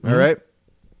joke, all right?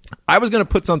 I was going to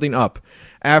put something up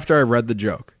after I read the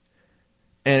joke.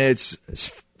 And it's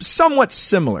somewhat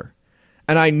similar.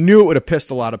 And I knew it would have pissed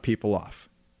a lot of people off.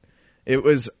 It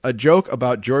was a joke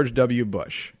about George W.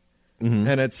 Bush.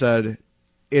 And it said,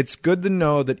 "It's good to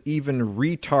know that even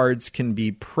retards can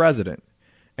be president."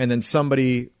 And then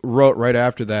somebody wrote right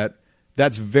after that,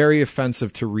 "That's very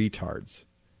offensive to retards."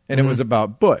 And it was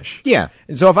about Bush. Yeah.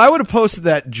 And so if I would have posted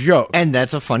that joke. And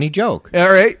that's a funny joke. All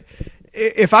right.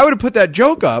 If I would have put that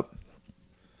joke up,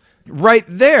 right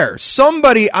there,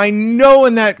 somebody I know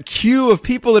in that queue of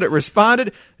people that it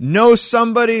responded knows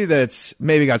somebody that's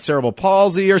maybe got cerebral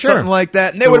palsy or something like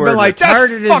that, and they would have been like, "That's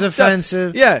retarded is offensive."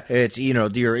 Up. Yeah, it's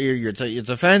it's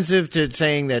offensive to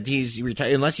saying that he's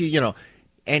retired unless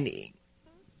and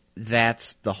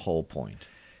that's the whole point.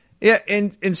 Yeah,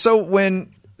 and so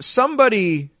when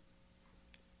somebody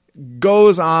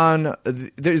goes on,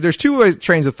 there's two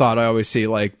trains of thought I always see.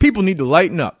 Like, people need to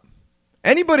lighten up.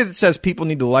 Anybody that says people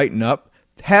need to lighten up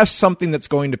has something that's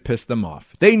going to piss them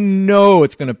off. They know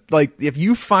it's going to, like, if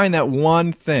you find that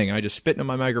one thing, I just spit into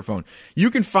my microphone,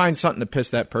 you can find something to piss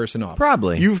that person off.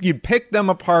 Probably. You pick them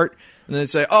apart and then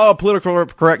say, "Oh, political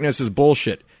correctness is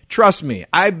bullshit." Trust me,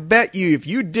 I bet you if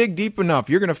you dig deep enough,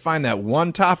 you're going to find that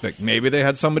one topic. Maybe they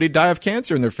had somebody die of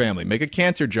cancer in their family. Make a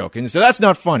cancer joke. And you say, "That's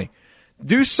not funny."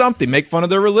 Do something. Make fun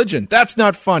of their religion. That's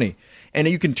not funny. And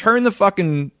you can turn the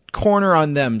fucking corner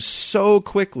on them so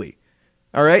quickly.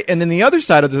 All right? And then the other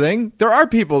side of the thing, there are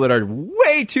people that are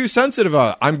way too sensitive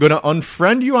about it. I'm going to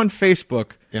unfriend you on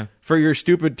Facebook for your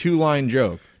stupid 2-line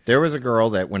joke. There was a girl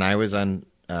that when I was on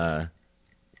the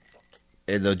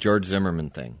George Zimmerman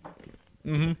thing,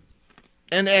 and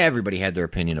everybody had their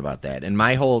opinion about that. And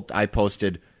I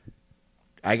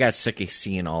got sick of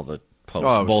seeing all the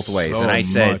posts both ways. So and I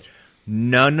said, much.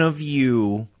 None of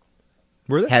you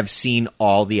have seen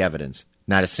all the evidence.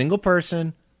 Not a single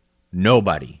person,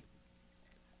 nobody.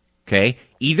 Okay?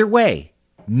 Either way,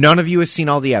 none of you has seen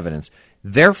all the evidence.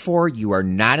 Therefore, you are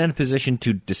not in a position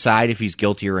to decide if he's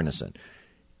guilty or innocent.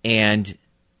 And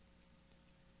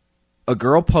a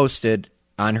girl posted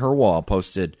on her wall,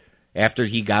 after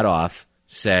he got off,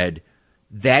 said,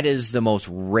 "That is the most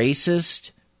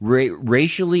racist,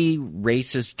 racially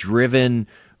racist-driven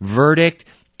verdict.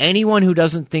 Anyone who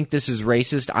doesn't think this is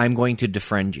racist, I'm going to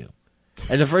defriend you."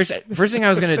 And the first thing I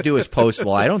was going to do is post,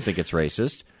 "Well, I don't think it's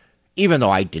racist," even though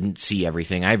I didn't see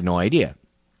everything. I have no idea.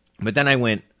 But then I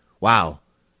went, "Wow,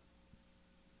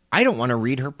 I don't want to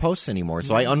read her posts anymore,"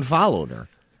 so I unfollowed her.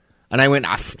 And I went,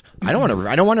 I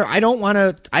don't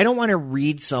want to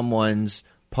read someone's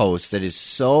post that is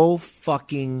so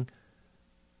fucking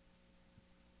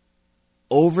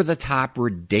over the top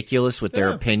ridiculous with their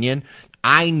opinion.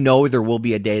 I know there will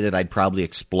be a day that I'd probably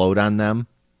explode on them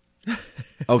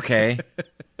Okay.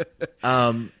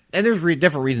 And there's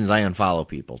different reasons I unfollow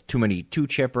people. Too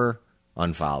chipper,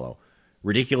 unfollow.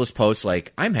 Ridiculous posts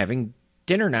like, I'm having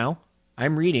dinner now.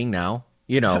 I'm reading now.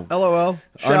 LOL.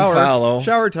 Shower. Unfollow.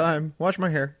 Shower time. Wash my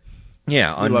hair.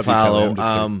 Yeah, We love you, Kelly. I'm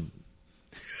unfollow. just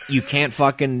You can't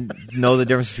fucking know the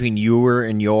difference between you're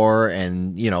and your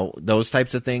and, those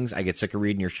types of things. I get sick of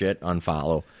reading your shit.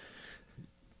 Unfollow.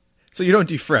 So you don't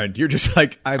defriend. You're just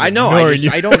like, I know.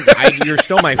 You're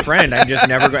still my friend. I'm just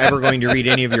never ever going to read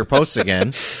any of your posts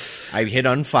again. I hit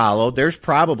unfollow. There's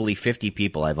probably 50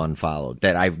 people I've unfollowed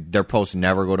that their posts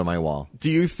never go to my wall. Do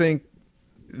you think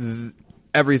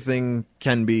everything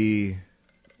can be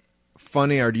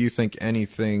funny, or do you think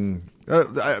anything?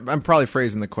 I'm probably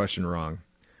phrasing the question wrong.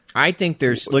 I think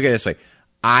look at it this way.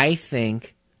 I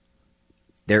think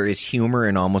there is humor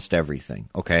in almost everything,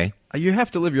 okay? You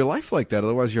have to live your life like that,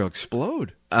 otherwise you'll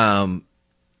explode. And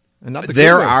not the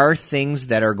there good way. are things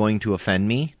that are going to offend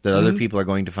me that other people are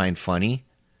going to find funny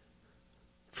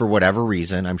for whatever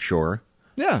reason, I'm sure.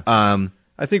 Yeah.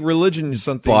 I think religion is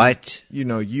something, but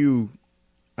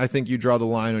I think you draw the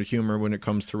line of humor when it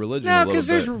comes to religion. No, because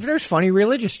there's funny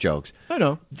religious jokes. I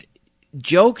know.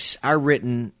 Jokes are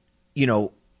written,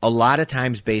 a lot of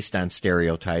times based on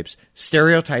stereotypes.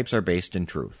 Stereotypes are based in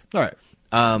truth. All right.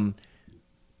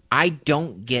 I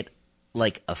don't get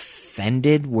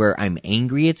offended where I'm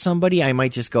angry at somebody. I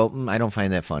might just go, I don't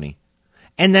find that funny,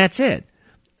 and that's it.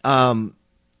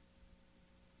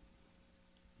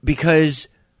 Because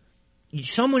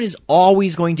someone is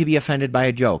always going to be offended by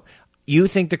a joke. You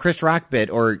think the Chris Rock bit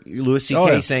or Louis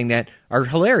C.K. saying that are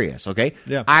hilarious, okay?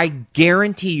 Yeah. I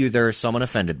guarantee you there is someone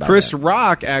offended by Chris that.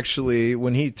 Rock, actually,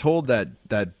 when he told that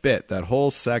bit, that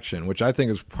whole section, which I think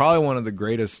is probably one of the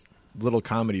greatest little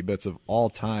comedy bits of all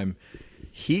time,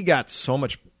 he got so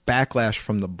much backlash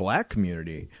from the black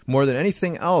community. More than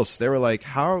anything else, they were like,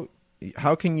 how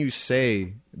can you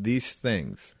say these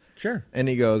things? Sure. And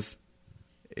he goes,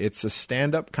 it's a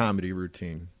stand-up comedy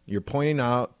routine. You're pointing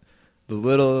out the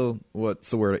little,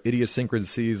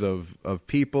 idiosyncrasies of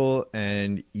people,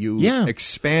 and you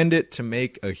expand it to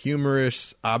make a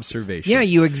humorous observation. Yeah,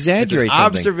 you exaggerate it's an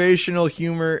something. Observational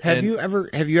humor. Have you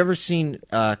ever seen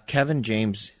Kevin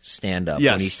James stand up?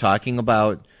 Yes. When he's talking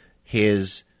about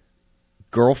his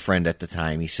girlfriend at the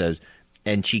time, he says,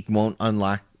 and she won't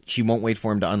wait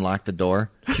for him to unlock the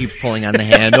door. Keeps pulling on the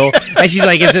handle. And she's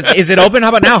like, is it open? How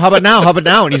about now? How about now? How about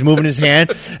now? And he's moving his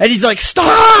hand. And he's like,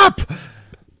 stop!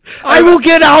 I will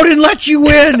get out and let you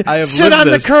in. Sit on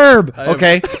the curb.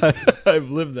 Okay. I've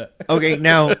lived that. Okay,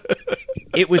 now,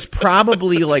 it was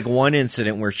probably one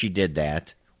incident where she did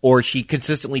that. Or she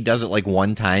consistently does it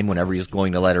one time whenever he's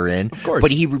going to let her in. Of course.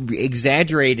 But he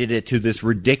exaggerated it to this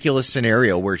ridiculous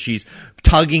scenario where she's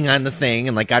tugging on the thing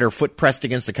and got her foot pressed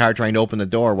against the car trying to open the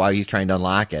door while he's trying to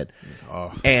unlock it.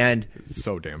 Oh, and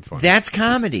so damn funny. That's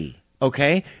comedy,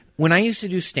 okay? When I used to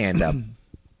do stand-up,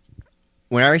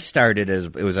 when I started,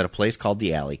 it was at a place called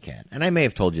the Alley Cat. And I may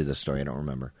have told you this story. I don't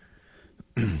remember.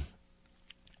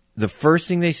 The first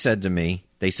thing they said to me,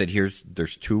 they said,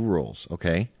 there's 2 rules,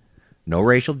 okay? No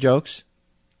racial jokes.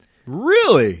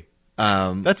 Really?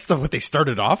 That's what they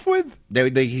started off with?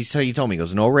 He told me, he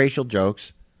goes, no racial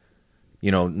jokes.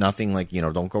 Nothing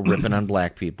don't go ripping on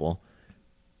black people.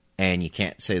 And you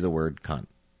can't say the word cunt.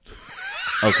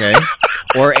 Okay?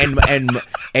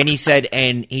 And he said,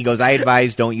 and he goes, I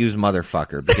advise don't use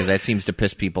motherfucker because that seems to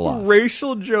piss people off.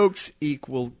 Racial jokes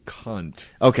equal cunt.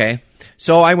 Okay.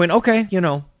 So I went, okay,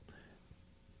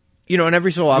 and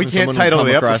every so often we can't someone title will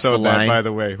come the across episode the line. that, by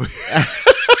the way.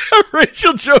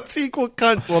 Racial jokes equal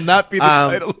cunt will not be the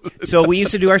title. So we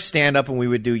used to do our stand-up, and we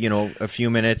would do, a few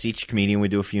minutes. Each comedian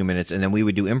would do a few minutes, and then we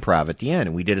would do improv at the end,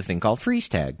 and we did a thing called freeze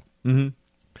tag. Mm-hmm.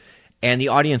 And the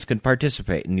audience could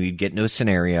participate, and we'd get into a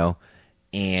scenario,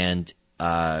 and,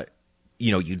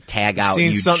 you'd tag out,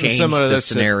 Seen you'd something change similar to the this,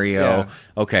 scenario. yeah.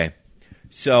 Okay.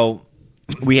 So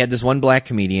we had this one black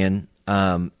comedian,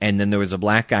 and then there was a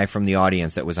black guy from the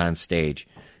audience that was on stage.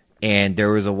 And there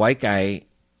was a white guy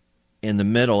in the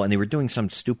middle, and they were doing some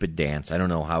stupid dance. I don't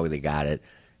know how they got it.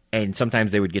 And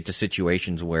sometimes they would get to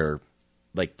situations where,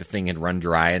 the thing had run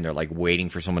dry, and they're, waiting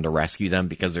for someone to rescue them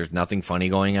because there's nothing funny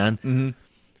going on. Mm-hmm.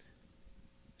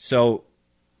 So,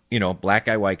 black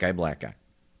guy, white guy, black guy.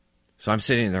 So I'm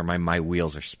sitting there, my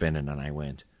wheels are spinning, and I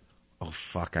went, oh,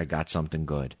 fuck, I got something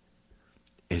good.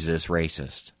 Is this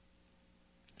racist?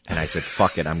 And I said,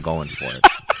 fuck it, I'm going for it.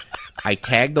 I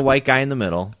tagged the white guy in the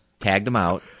middle, tagged him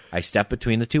out. I stepped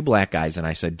between the 2 black guys, and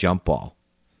I said, jump ball.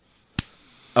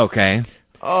 Okay.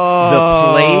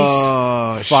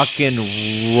 Oh, the place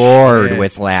fucking roared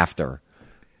with laughter.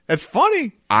 It's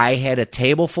funny. I had a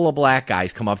table full of black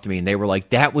guys come up to me, and they were like,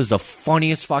 that was the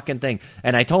funniest fucking thing.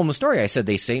 And I told them the story. I said,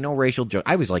 they say no racial jokes.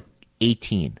 I was like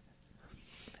 18.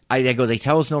 I go, they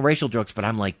tell us no racial jokes, but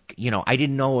I'm like, I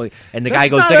didn't know. And the guy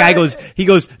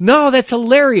goes, no, that's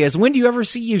hilarious. When do you ever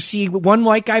see one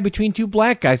white guy between two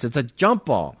black guys? It's a jump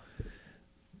ball.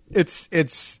 It's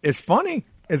funny.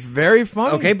 It's very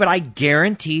funny. Okay, but I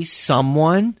guarantee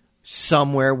someone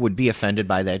somewhere would be offended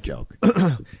by that joke.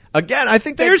 Again, I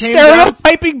think they're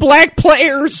stereotyping black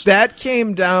players. That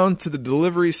came down to the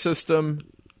delivery system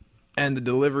and the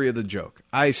delivery of the joke.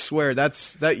 I swear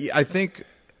I think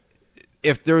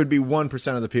if there would be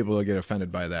 1% of the people that get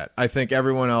offended by that, I think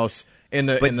everyone else in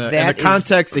the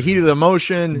context, the heat of the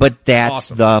emotion. But that's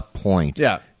awesome. The point.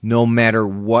 Yeah. No matter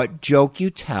what joke you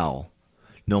tell,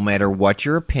 no matter what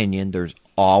your opinion, there's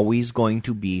always going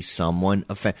to be someone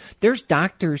offended. There's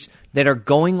doctors that are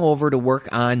going over to work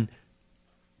on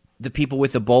the people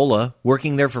with Ebola,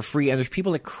 working there for free, and there's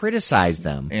people that criticize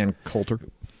them. And Coulter.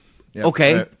 Yep.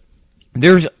 Okay. Right.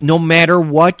 There's no matter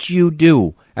what you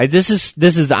do. This is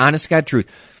the honest God truth.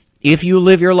 If you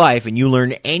live your life and you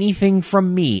learn anything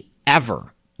from me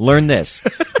ever, learn this.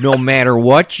 No matter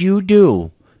what you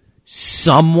do,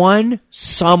 someone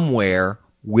somewhere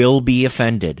will be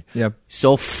offended. Yep.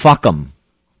 So fuck them.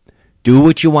 Do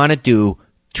what you want to do.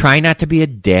 Try not to be a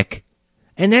dick.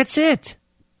 And that's it.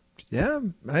 Yeah,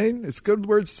 it's good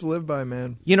words to live by,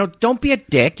 man. Don't be a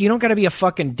dick. You don't got to be a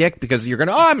fucking dick because you're going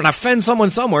to, I'm going to offend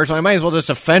someone somewhere, so I might as well just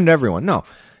offend everyone. No,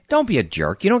 don't be a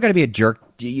jerk. You don't got to be a jerk.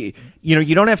 You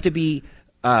don't have to be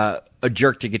a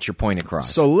jerk to get your point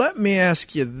across. So let me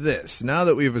ask you this. Now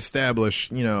that we've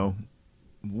established,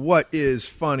 what is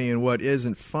funny and what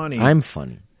isn't funny. I'm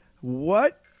funny.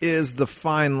 What is the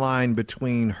fine line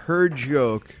between her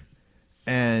joke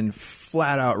and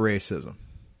flat-out racism?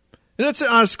 And that's an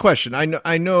honest question.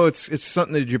 I know it's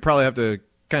something that you probably have to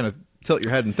kind of tilt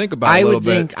your head and think about a little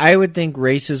bit. I would think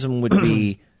racism would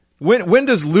be... When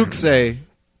does Luke say,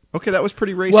 okay, that was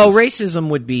pretty racist? Well, racism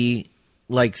would be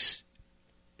like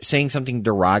saying something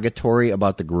derogatory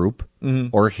about the group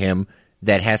or him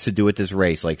that has to do with his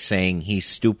race, like saying he's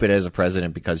stupid as a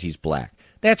president because he's black.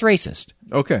 That's racist.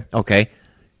 Okay.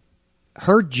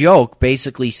 Her joke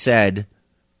basically said,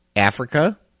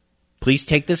 Africa... Please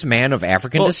take this man of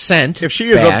African descent. If she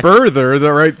is a birther,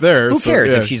 they're right there. Who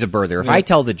cares if she's a birther? If I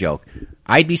tell the joke,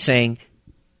 I'd be saying,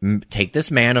 take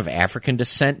this man of African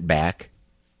descent back,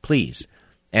 please.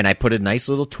 And I put a nice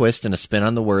little twist and a spin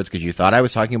on the words because you thought I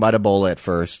was talking about Ebola at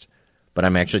first, but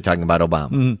I'm actually talking about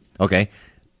Obama. Okay?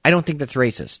 I don't think that's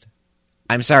racist.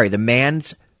 I'm sorry. The man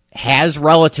has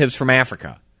relatives from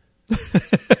Africa.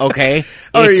 Okay,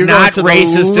 it's not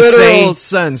racist to say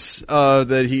sense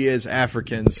that he is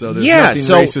African, so there's nothing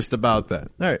racist about that.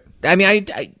 All right. I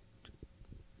mean,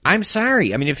 I'm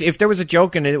sorry. I mean, if there was a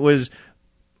joke and it was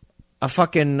a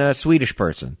fucking Swedish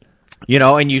person,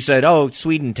 and you said, "Oh,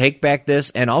 Sweden, take back this,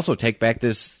 and also take back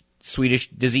this Swedish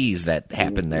disease that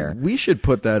happened there," we should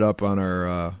put that up on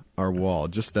our wall,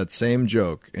 just that same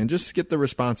joke, and just get the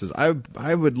responses.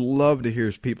 I would love to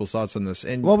hear people's thoughts on this.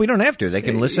 And we don't have to. They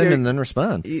can listen and then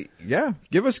respond. Yeah,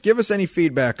 give us any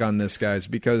feedback on this, guys,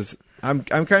 because I'm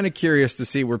kind of curious to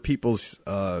see where people's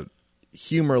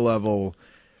humor level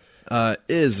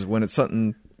is when it's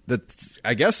something that's,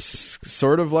 I guess,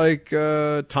 sort of like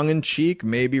tongue in cheek,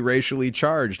 maybe racially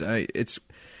charged. It's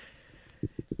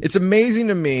amazing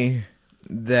to me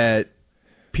that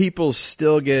people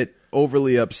still get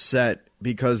overly upset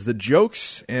because the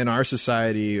jokes in our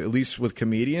society, at least with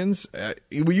comedians,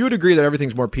 you would agree that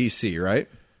everything's more PC, right?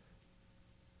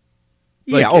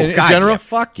 Yeah, in general? Yeah,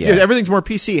 fuck yeah. Everything's more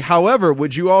PC. However,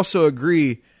 would you also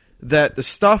agree that the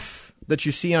stuff that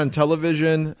you see on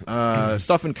television,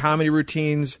 stuff in comedy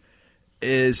routines,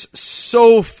 is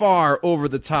so far over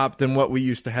the top than what we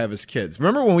used to have as kids?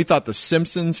 Remember when we thought The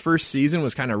Simpsons first season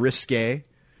was kind of risque?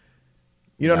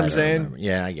 You know what I'm saying? Remember.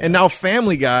 Yeah, I get it. And now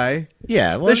Family Guy,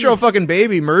 they show a fucking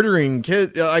baby murdering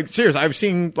kid. Like, seriously, I've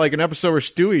seen like an episode where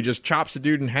Stewie just chops a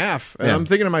dude in half, and I'm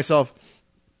thinking to myself,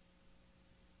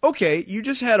 okay, you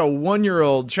just had a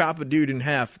 1-year-old chop a dude in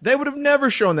half. They would have never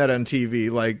shown that on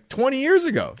TV like 20 years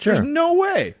ago. Sure. There's no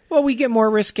way. Well, we get more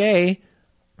risque.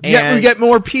 Yeah, we get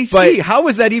more PC. How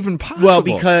is that even possible? Well,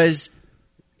 because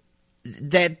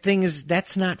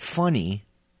that's not funny.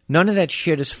 None of that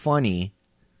shit is funny.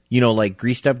 Like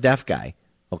Greased Up Deaf Guy,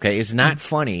 okay, is not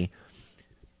funny.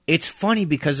 It's funny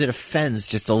because it offends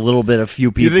just a little bit of few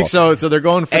people. You think so? So they're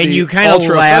going for and the you kind of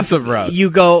ultra-offensive route. You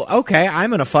go, okay,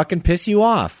 I'm going to fucking piss you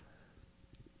off.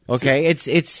 Okay, it's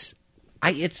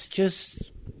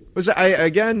just... When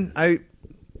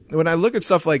I look at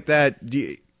stuff like that,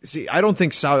 I don't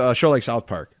think a show like South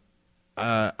Park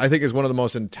I think is one of the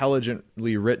most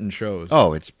intelligently written shows.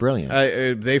 Oh, it's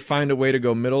brilliant. They find a way to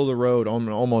go middle of the road on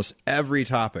almost every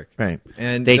topic. Right.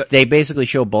 And they basically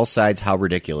show both sides how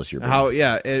ridiculous you're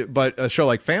being. But a show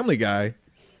like Family Guy,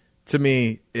 to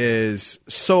me, is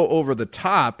so over the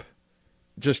top,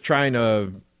 just trying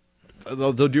to...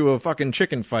 They'll do a fucking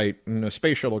chicken fight and a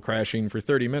space shuttle crashing for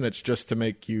 30 minutes just to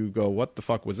make you go, what the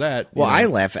fuck was that? Well, I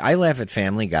laugh at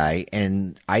Family Guy,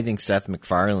 and I think Seth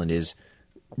MacFarlane is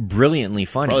brilliantly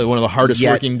funny. Probably one of the hardest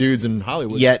working dudes in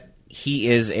Hollywood. Yet he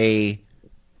is a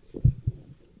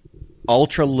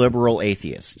ultra liberal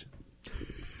atheist.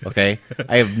 Okay?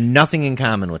 I have nothing in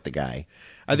common with the guy.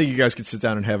 I think you guys could sit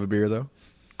down and have a beer, though.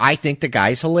 I think the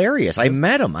guy's hilarious. I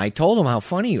met him. I told him how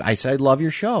funny. I said, I love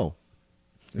your show.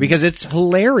 Because it's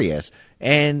hilarious.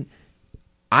 And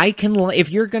I can, if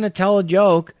you're going to tell a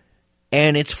joke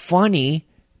and it's funny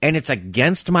and it's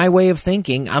against my way of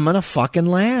thinking, I'm going to fucking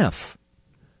laugh.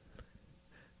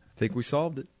 I think we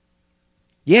solved it.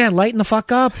 Yeah, lighten the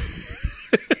fuck up.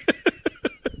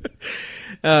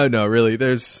 No, really.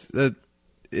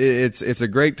 It's a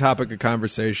great topic of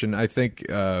conversation. I think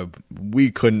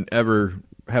we couldn't ever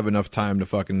have enough time to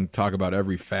fucking talk about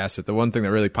every facet. The one thing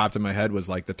that really popped in my head was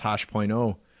like the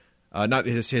Tosh.0. Not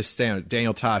his stand.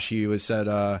 Daniel Tosh. He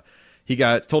said he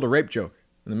got told a rape joke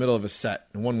in the middle of a set,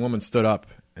 and one woman stood up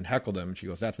and heckled him. And she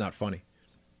goes, "That's not funny."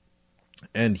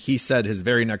 And he said his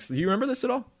very next. Do you remember this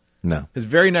at all? No. His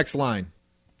very next line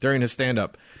during his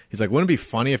stand-up, he's like, "Wouldn't it be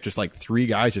funny if just like 3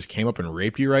 guys just came up and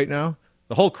raped you right now?"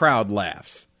 The whole crowd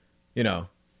laughs. You know,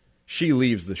 she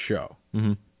leaves the show.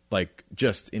 Mm-hmm. Like,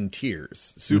 just in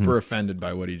tears, super offended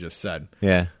by what he just said.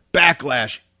 Yeah.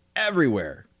 Backlash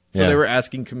everywhere. So Yeah. they were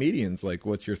asking comedians, like,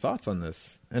 what's your thoughts on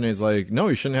this? And he's like, no,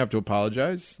 you shouldn't have to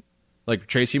apologize. Like,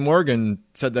 Tracy Morgan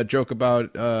said that joke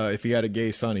about if he had a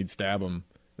gay son, he'd stab him,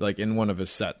 like, in one of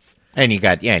his sets. And he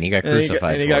got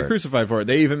crucified and he got crucified for it.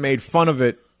 They even made fun of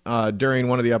it during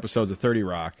one of the episodes of 30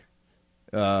 Rock.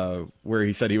 Where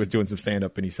he said he was doing some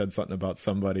stand-up and he said something about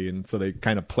somebody, and so they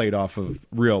kind of played off of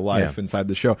real life inside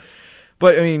the show.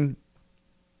 But, I mean,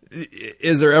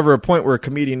 is there ever a point where a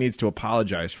comedian needs to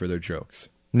apologize for their jokes?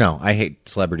 No, I hate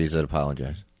celebrities that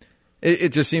apologize. It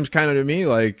just seems kind of to me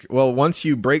like, well, once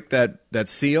you break that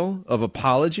seal of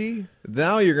apology,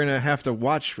 now you're going to have to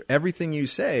watch everything you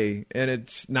say, and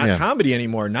it's not comedy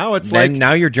anymore. Now it's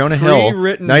now you're Jonah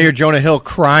Hill. Now you're Jonah Hill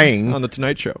crying on the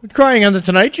Tonight Show. Crying on the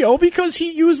Tonight Show because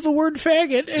he used the word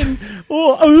faggot, and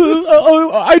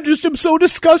I just am so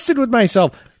disgusted with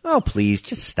myself. Oh, please,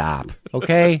 just stop,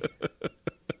 okay?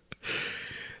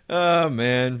 Oh,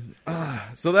 man.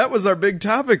 So that was our big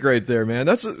topic right there, man.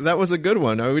 That was a good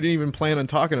one. We didn't even plan on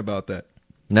talking about that.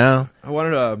 No. I wanted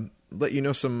to let you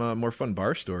know some more fun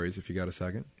bar stories if you got a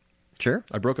second. Sure.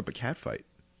 I broke up a cat fight.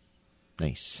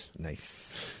 Nice.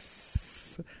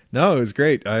 No, it was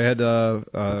great. I had a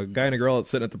guy and a girl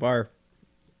sitting at the bar,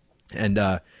 and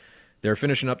they were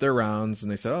finishing up their rounds,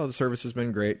 and they said, oh, the service has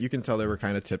been great. You can tell they were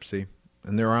kind of tipsy.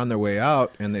 And they were on their way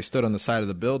out, and they stood on the side of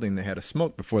the building. They had a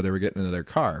smoke before they were getting into their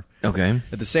car. Okay.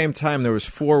 At the same time, there was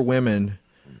 4 women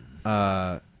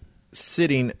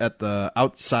sitting at the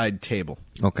outside table.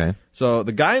 Okay. So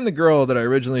the guy and the girl that I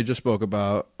originally just spoke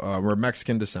about were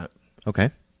Mexican descent. Okay.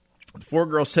 The 4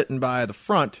 girls sitting by the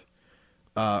front,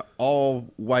 all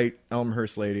white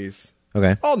Elmhurst ladies.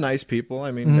 Okay. All nice people.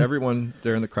 I mean, everyone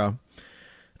there in the crowd.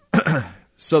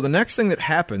 So the next thing that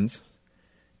happens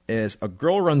is a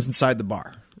girl runs inside the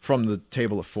bar from the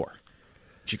table of 4.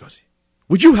 She goes,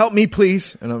 would you help me,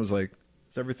 please? And I was like,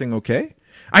 is everything okay?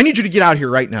 I need you to get out here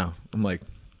right now. I'm like,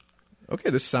 okay,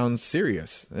 this sounds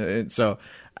serious. And so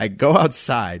I go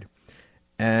outside,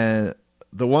 and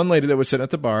the one lady that was sitting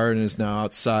at the bar and is now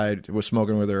outside, was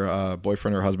smoking with her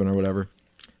boyfriend or husband or whatever,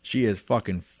 she is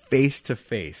fucking face to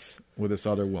face with this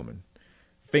other woman.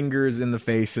 Fingers in the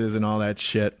faces and all that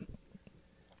shit.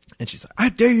 And she's like, I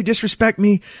dare you disrespect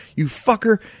me, you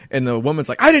fucker. And the woman's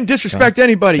like, I didn't disrespect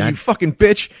anybody, you fucking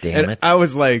bitch. Damn and it. I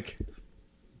was like,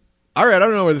 all right, I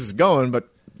don't know where this is going, but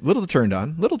little turned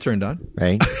on.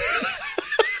 Right.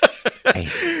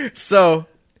 So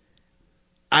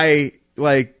I,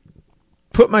 like,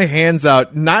 put my hands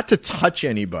out, not to touch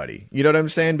anybody. You know what I'm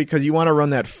saying? Because you want to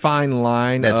run that fine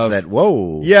line.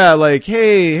 Whoa. Yeah, like,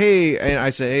 hey. And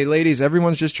I say, hey, ladies,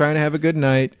 everyone's just trying to have a good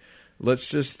night. Let's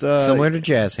just... Similar to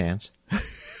jazz hands.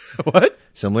 What?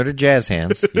 Similar to jazz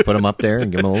hands. You put them up there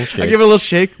and give them a little shake. I give it a little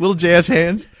shake, little jazz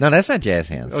hands. No, that's not jazz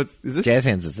hands. Oh, is this? Jazz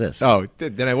hands is this. Oh,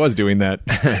 then I was doing that.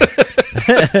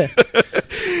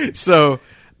 So,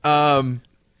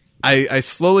 I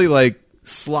slowly, like,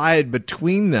 slide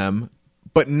between them,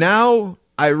 but now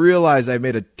I realize I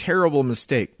made a terrible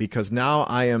mistake because now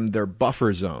I am their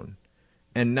buffer zone.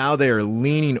 and now they are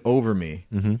leaning over me,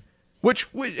 which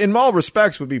in all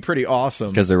respects would be pretty awesome.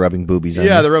 Because they're rubbing boobies on you.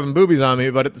 Yeah, they're rubbing boobies on me,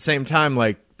 but at the same time,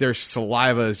 like, their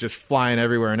saliva is just flying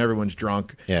everywhere and everyone's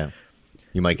drunk. Yeah.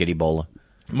 You might get Ebola.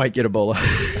 Might get Ebola.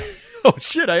 Oh,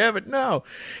 shit, I have it now.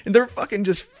 And they're fucking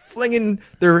just flinging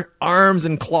their arms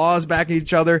and claws back at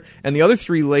each other, and the other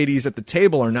 3 ladies at the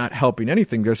table are not helping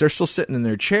anything because they're still sitting in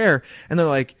their chair, and they're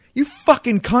like, you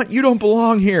fucking cunt, you don't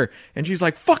belong here. And she's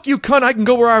like, fuck you, cunt, I can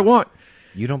go where I want.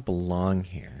 You don't belong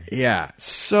here. Yeah,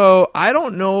 so I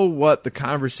don't know what the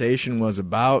conversation was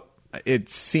about. It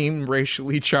seemed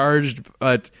racially charged,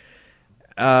 but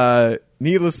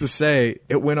needless to say,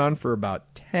 it went on for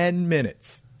about 10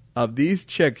 minutes of these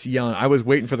chicks yelling. I was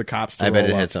waiting for the cops to I bet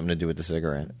it roll had up. something to do with the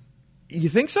cigarette. You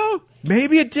think so?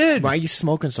 Maybe it did. Why are you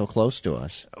smoking so close to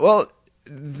us? Well,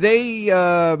 they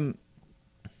the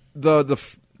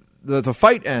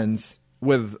fight ends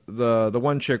with the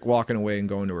one chick walking away and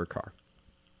going to her car,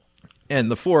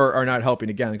 and the 4 are not helping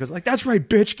again because like, that's right,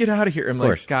 bitch, get out of here. I'm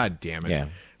like, God damn it. Yeah.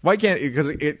 Why can't? Because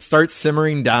it starts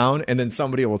simmering down, and then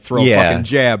somebody will throw a Yeah. fucking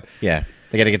jab. Yeah.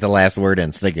 They got to get the last word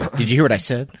in. So they go, did you hear what I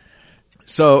said?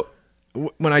 So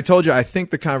when I told you I think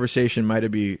the conversation might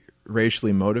have been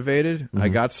racially motivated, I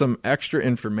got some extra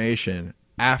information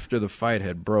after the fight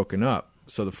had broken up.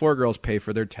 So the 4 girls pay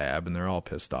for their tab, and they're all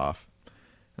pissed off.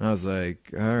 And I was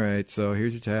like, all right, so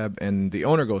here's your tab. And the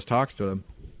owner talks to them.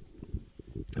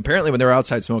 Apparently when they were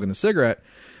outside smoking the cigarette,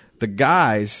 the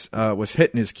guys was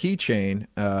hitting his keychain,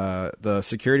 the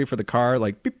security for the car,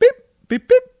 like beep, beep, beep,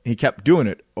 beep. He kept doing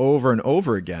it over and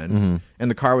over again,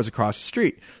 and the car was across the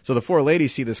street. So the 4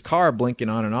 ladies see this car blinking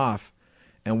on and off,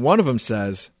 and one of them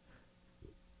says,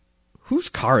 whose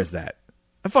car is that?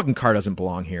 That fucking car doesn't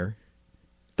belong here.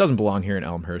 It doesn't belong here in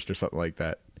Elmhurst or something like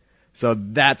that. So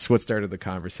that's what started the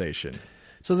conversation.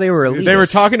 So they were elitists. They were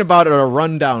talking about a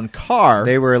rundown car.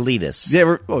 They were elitists. They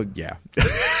were, oh, yeah.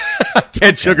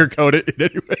 Can't sugarcoat it in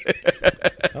any way.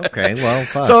 Okay, well,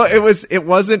 fuck. So it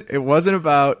wasn't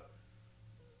about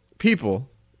people.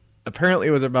 Apparently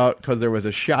it was about because there was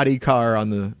a shoddy car on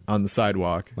the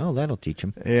sidewalk. Well, that'll teach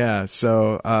them. Yeah,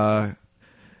 so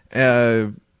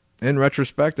in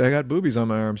retrospect, I got boobies on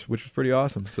my arms, which was pretty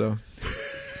awesome. So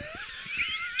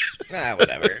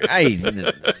Whatever.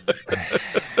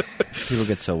 People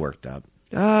get so worked up.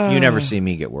 You never see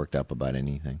me get worked up about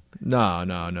anything.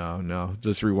 No.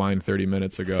 Just rewind 30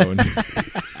 minutes ago. And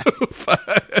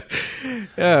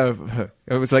yeah,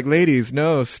 it was like, ladies,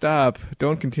 no, stop.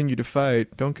 Don't continue to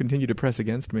fight. Don't continue to press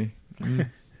against me.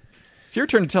 It's your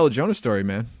turn to tell a Jonah story,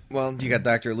 man. Well, you got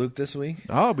Dr. Luke this week?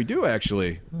 Oh, we do,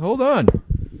 actually. Hold on.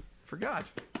 Forgot.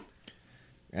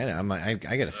 I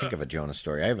got to think of a Jonah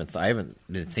story. I haven't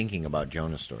been thinking about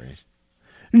Jonah stories.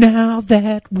 Now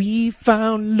that we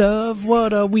found love,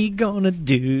 what are we gonna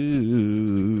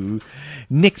do?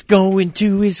 Nick's going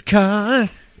to his car.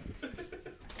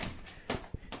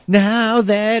 Now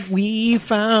that we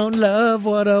found love,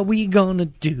 what are we gonna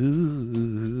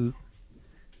do?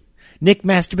 Nick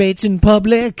masturbates in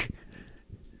public.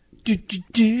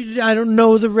 I don't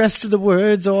know the rest of the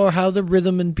words or how the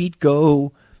rhythm and beat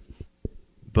go.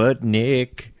 But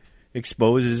Nick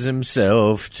exposes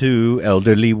himself to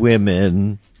elderly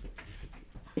women.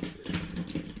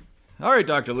 All right,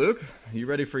 Dr. Luke. You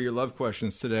ready for your love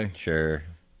questions today? Sure.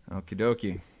 Okie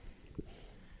dokie.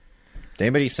 Did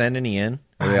anybody send any in?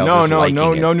 No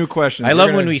new questions. I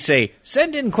love when we say,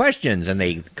 send in questions, and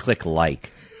they click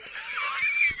like.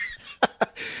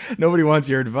 Nobody wants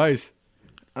your advice.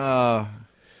 I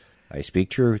speak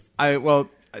truth.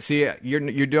 See,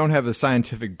 you don't have the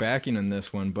scientific backing on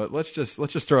this one, but let's just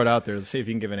throw it out there. Let's see if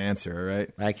you can give an answer, all right?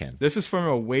 I can. This is from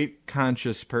a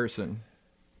weight-conscious person.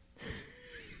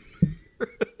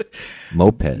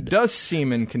 Moped. Does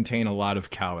semen contain a lot of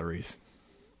calories?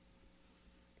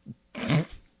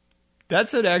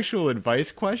 That's an actual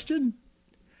advice question?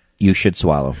 You should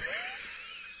swallow.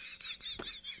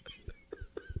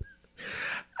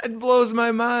 It blows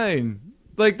my mind.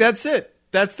 Like, that's it.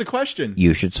 That's the question.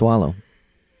 You should swallow.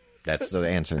 That's the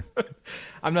answer.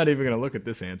 I'm not even going to look at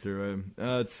this answer.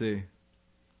 Let's see.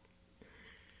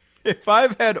 If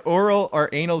I've had oral or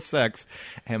anal sex,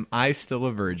 am I still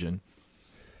a virgin?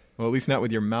 Well, at least not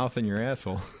with your mouth and your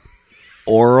asshole.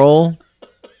 Oral,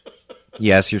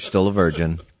 yes, you're still a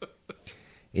virgin.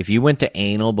 If you went to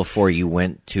anal before you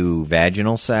went to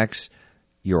vaginal sex,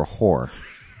 you're a whore.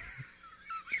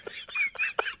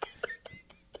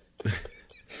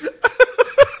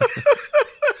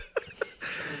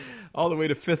 All the way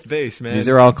to fifth base, man. These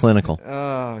are all clinical.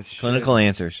 Oh, shit. Clinical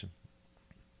answers.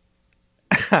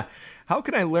 How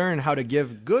can I learn how to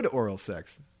give good oral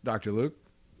sex, Dr. Luke?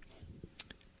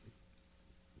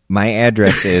 My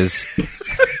address is...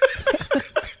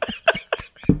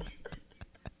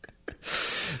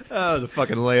 That was a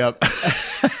fucking layup.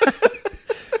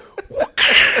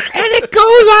 And it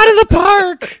goes out of the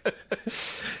park.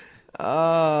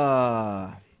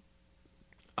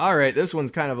 All right, this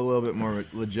one's kind of a little bit more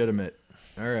legitimate.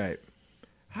 All right.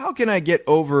 How can I get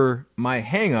over my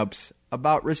hang-ups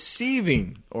about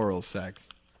receiving oral sex?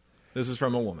 This is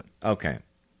from a woman. Okay.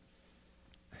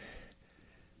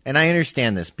 And I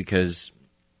understand this because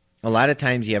a lot of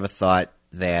times you have a thought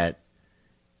that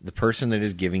the person that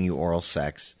is giving you oral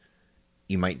sex,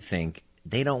 you might think,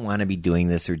 they don't want to be doing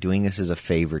this or doing this as a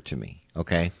favor to me,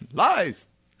 okay? Lies.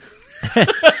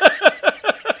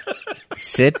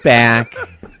 Sit back,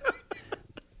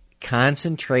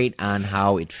 concentrate on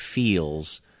how it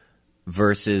feels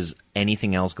versus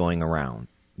anything else going on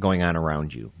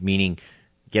around you. Meaning,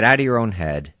 get out of your own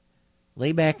head,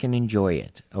 lay back and enjoy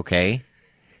it, okay?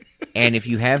 And if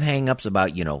you have hang-ups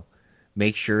about,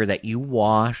 make sure that you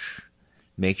wash,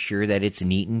 make sure that it's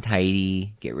neat and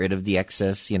tidy, get rid of the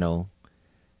excess, do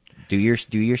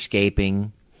your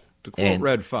scaping. To quote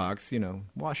Red Fox,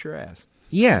 wash your ass.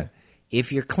 Yeah.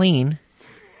 If you're clean,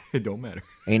 it don't matter.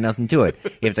 Ain't nothing to it.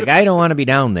 If the guy don't want to be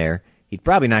down there, he's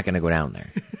probably not going to go down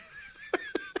there.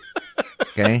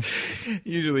 Okay?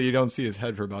 Usually you don't see his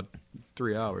head for about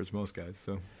 3 hours, most guys.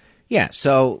 So yeah,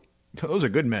 so... Those are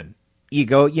good men. You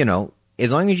go,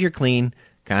 as long as you're clean,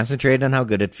 concentrate on how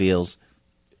good it feels,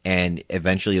 and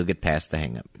eventually you'll get past the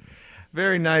hang-up.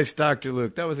 Very nice, Dr.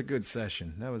 Luke. That was a good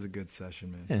session. Man.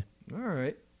 Yeah. All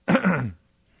right.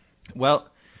 Well,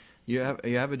 you have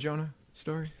a Jonah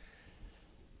story?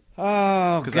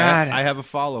 Oh, Because God. I have a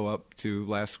follow-up to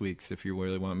last week's if you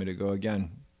really want me to go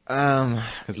again.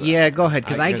 Yeah, go ahead,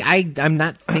 because I'm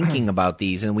not thinking about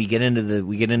these, and we get into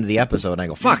the episode, and I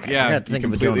go, fuck, I forgot to think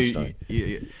of a Jonah story.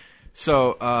 Yeah.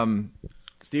 So,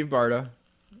 Steve Barta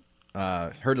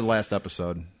heard the last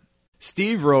episode.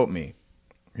 Steve wrote me.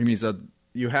 He said,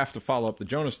 you have to follow up the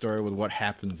Jonah story with what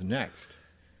happens next.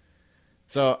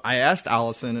 So I asked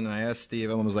Allison and I asked Steve,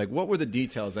 and I was like, what were the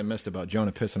details I missed about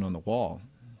Jonah pissing on the wall?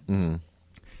 Mm-hmm.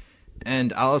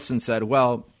 And Allison said,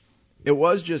 well, it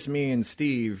was just me and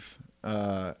Steve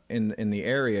in the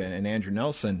area and Andrew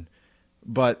Nelson,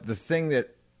 but the thing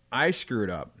that I screwed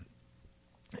up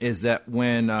is that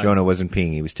when... Jonah wasn't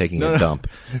peeing, he was taking a dump.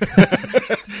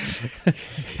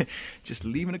 Just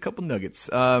leaving a couple nuggets.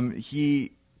 When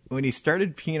he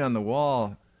started peeing on the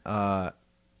wall,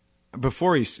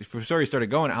 before he started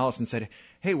going, Allison said,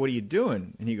 hey, what are you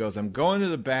doing? And he goes, I'm going to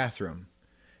the bathroom.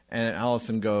 And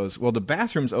Allison goes, well, the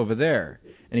bathroom's over there.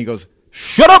 And he goes,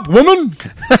 shut up, woman!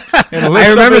 I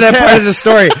remember that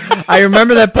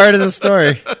part of the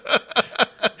story.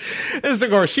 It's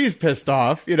like, or she's pissed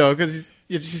off, because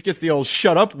she just gets the old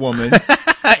shut up woman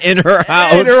in her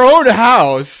house. In her own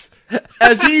house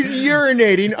as he's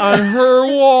urinating on her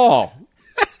wall.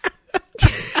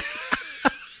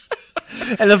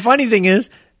 And the funny thing is,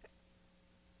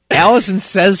 Allison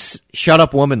says "shut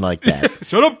up, woman" like that.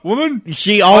 Shut up, woman.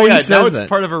 She always says now that. It's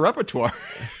part of her repetoire.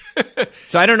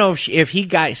 So I don't know if he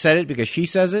said it because she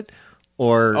says it,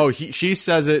 or she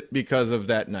says it because of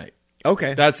that night.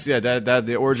 Okay, that's that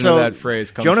the origin of that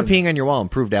phrase comes Jonah from, peeing on your wall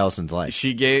improved Allison's life.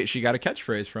 She got a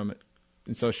catchphrase from it,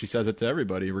 and so she says it to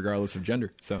everybody, regardless of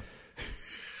gender. So.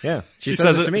 Yeah, she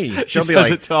says it to me. She'll be says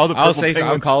like, it to all the I'll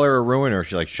penguins. call her a ruiner.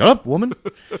 She's like, shut up, woman.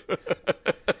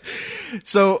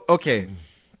 So, okay.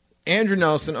 Andrew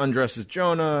Nelson undresses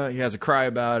Jonah. He has a cry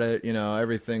about it.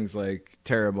 Everything's like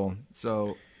terrible.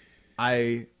 So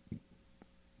I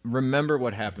remember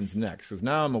what happens next because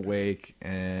now I'm awake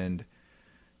and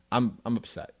I'm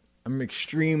upset. I'm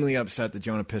extremely upset that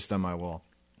Jonah pissed on my wall.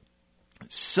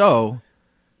 So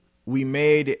we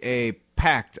made a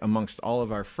pact amongst all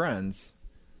of our friends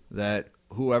that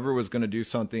whoever was going to do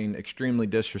something extremely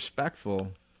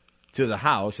disrespectful to the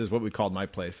house is what we called my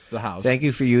place, the house. Thank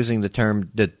you for using the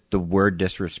term, the word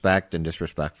disrespect and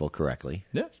disrespectful correctly.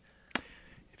 Yes.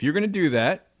 If you're going to do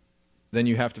that, then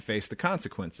you have to face the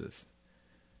consequences.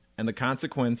 And the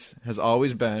consequence has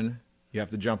always been you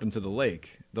have to jump into the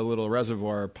lake, the little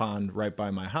reservoir pond right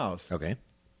by my house. Okay.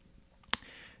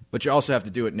 But you also have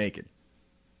to do it naked.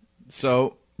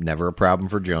 So... Never a problem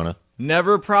for Jonah.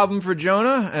 Never a problem for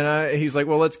Jonah. And he's like,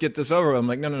 well, let's get this over. I'm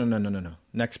like, no.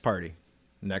 Next party.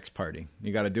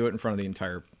 You got to do it in front of the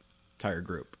entire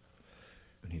group.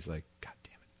 And he's like, God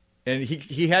damn it. And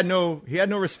he had no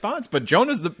response. But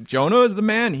Jonah is the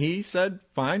man. He said,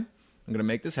 fine, I'm going to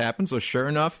make this happen. So sure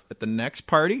enough, at the next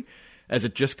party, as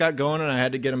it just got going, and I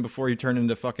had to get him before he turned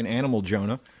into fucking animal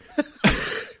Jonah.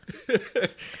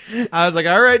 I was like,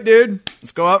 all right, dude,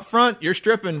 let's go out front. You're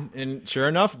stripping. And sure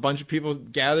enough, a bunch of people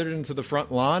gathered into the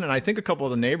front lawn. And I think a couple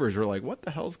of the neighbors were like, what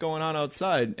the hell's going on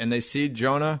outside? And they see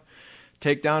Jonah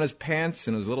take down his pants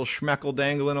and his little schmeckle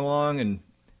dangling along and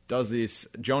does this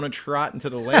Jonah trot into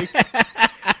the lake.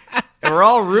 And we're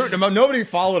all rooting him up. Nobody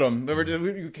followed him.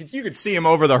 You could see him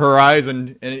over the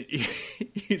horizon, and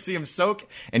you see him soak,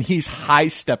 and he's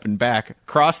high-stepping back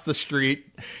across the street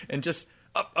and just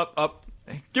up, up, up.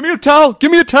 Give me a towel.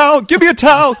 Give me a towel. Give me a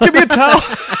towel. Give me a towel.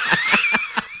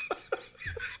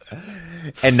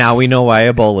 And now we know why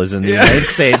Ebola's in the United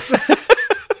States.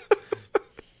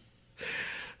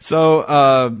 So,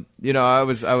 I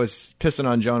was pissing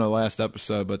on Jonah last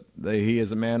episode, but he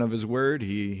is a man of his word.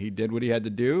 He did what he had to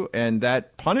do, and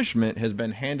that punishment has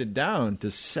been handed down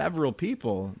to several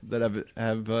people that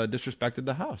have disrespected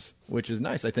the house, which is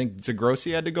nice. I think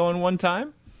Zagrossi had to go in one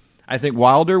time. I think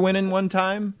Wilder went in one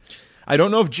time. I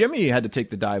don't know if Jimmy had to take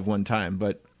the dive one time,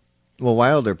 but... Well,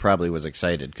 Wilder probably was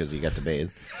excited because he got to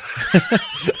bathe.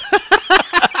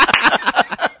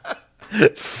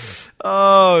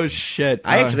 Oh shit!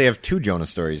 I actually have 2 Jonah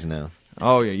stories now.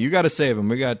 Oh yeah, you got to save them.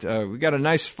 We got a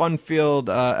nice fun-filled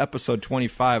episode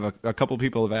 25. A couple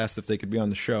people have asked if they could be on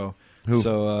the show. Who?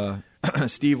 So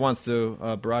Steve wants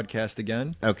to broadcast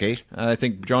again. Okay. I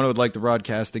think Jonah would like to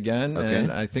broadcast again, Okay.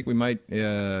 and I think we might.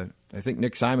 I think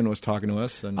Nick Simon was talking to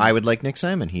us. And I would like Nick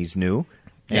Simon. He's new,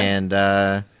 Yeah. and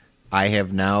I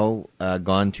have now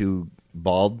gone to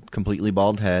completely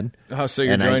bald head. Oh, so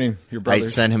you're And joining your brothers. I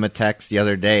sent him a text the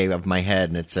other day of my head,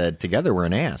 and it said, "Together we're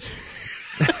an ass."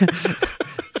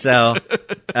 So,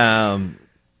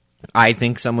 I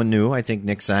think someone new. I think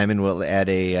Nick Simon will add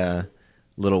a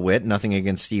little wit. Nothing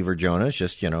against Steve or Jonah. It's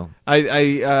just,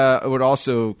 I would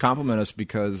also compliment us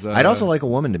because I'd also like a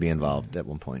woman to be involved at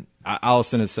one point.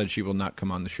 Allison has said she will not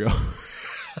come on the show.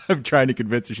 I'm trying to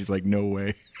convince her. She's like, no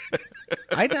way.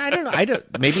 I don't know.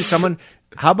 Maybe someone.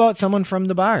 How about someone from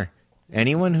the bar?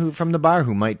 Anyone from the bar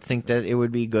who might think that it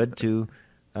would be good to.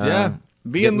 Yeah.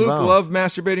 Me get and Luke involved. love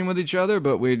masturbating with each other,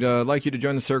 but we'd like you to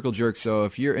join the Circle Jerk. So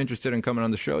if you're interested in coming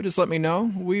on the show, just let me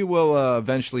know. We will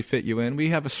eventually fit you in. We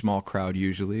have a small crowd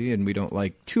usually, and we don't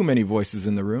like too many voices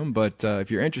in the room. But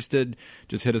if you're interested,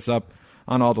 just hit us up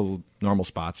on all the normal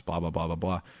spots, blah, blah, blah,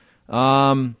 blah,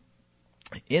 blah.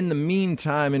 In the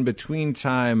meantime, in between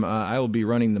time, I will be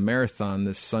running the marathon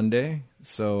this Sunday.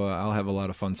 So I'll have a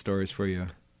lot of fun stories for you.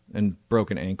 And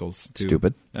broken ankles, too.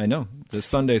 Stupid. I know. This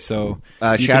Sunday, so...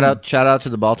 Shout out to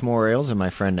the Baltimore Orioles and my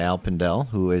friend Al Pindell,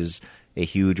 who is a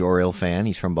huge Oriole fan.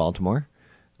 He's from Baltimore.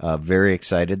 Very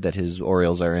excited that his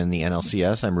Orioles are in the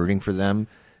NLCS. I'm rooting for them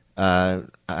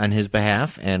on his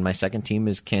behalf, and my second team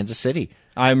is Kansas City.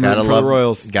 I'm rooting for the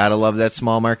Royals. Gotta love that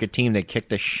small market team that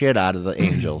kicked the shit out of the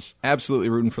Angels. Absolutely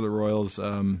rooting for the Royals.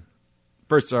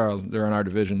 First of all, they're in our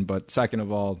division, but second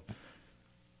of all...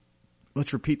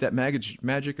 Let's repeat that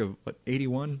magic of,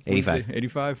 81? 85.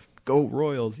 85? Go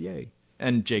Royals, yay.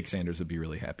 And Jake Sanders would be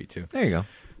really happy, too. There you go.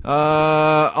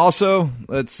 Also,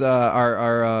 let's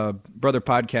our brother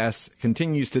podcast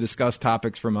continues to discuss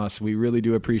topics from us. We really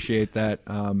do appreciate that.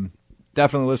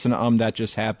 Definitely listen to That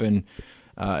Just Happened.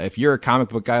 If you're a comic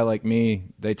book guy like me,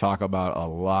 they talk about a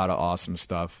lot of awesome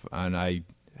stuff, and I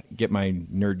get my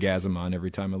nerdgasm on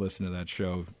every time I listen to that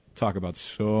show. Talk about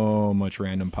so much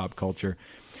random pop culture.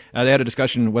 They had a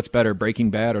discussion, what's better, Breaking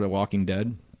Bad or The Walking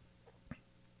Dead?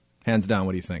 Hands down,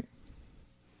 what do you think?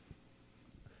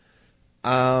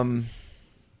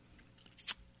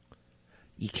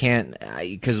 You can't,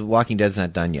 because Walking Dead's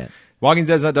not done yet. Walking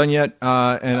Dead's not done yet,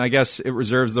 and I guess it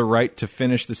reserves the right to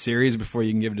finish the series before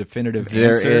you can give a definitive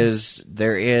answer.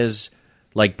 There is,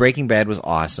 like, Breaking Bad was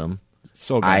awesome.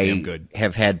 So goddamn good. I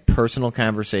have had personal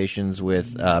conversations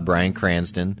with Bryan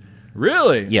Cranston.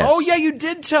 Really? Yes. Oh, yeah, you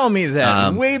did tell me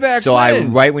that way back so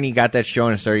when. Right when he got that show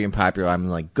and it started getting popular, I'm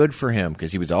like, good for him,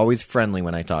 because he was always friendly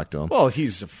when I talked to him. Well,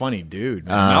 he's a funny dude.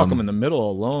 Malcolm in the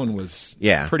Middle alone was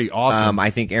pretty awesome. I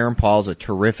think Aaron Paul's a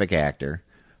terrific actor.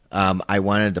 I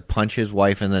wanted to punch his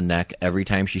wife in the neck every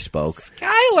time she spoke.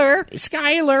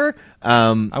 Skyler.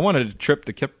 I wanted to trip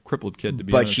the crippled kid, to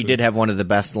be honest. But she did have one of the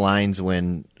best lines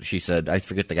when she said, I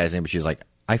forget the guy's name, but she was like,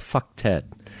 I fucked Ted.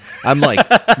 I'm like,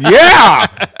 yeah!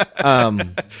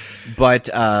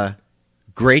 But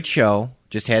great show.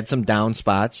 Just had some down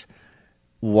spots.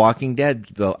 Walking Dead,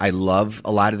 though, I love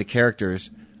a lot of the characters,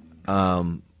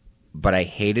 but I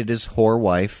hated his whore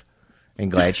wife, and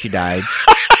glad she died.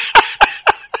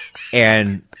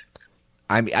 And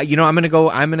I'm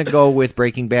gonna go with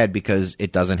Breaking Bad because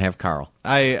it doesn't have Carl.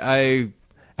 I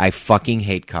fucking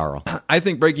hate Carl. I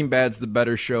think Breaking Bad's the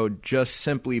better show, just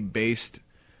simply based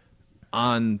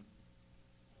on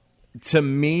to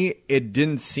me, it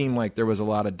didn't seem like there was a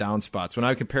lot of down spots when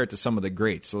I compare it to some of the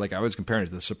greats. So, like, I was comparing it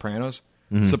to The Sopranos.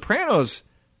 Sopranos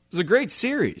was a great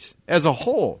series as a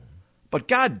whole, but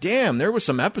goddamn, there were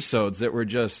some episodes that were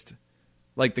just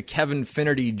like the Kevin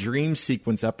Finnerty dream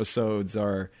sequence episodes,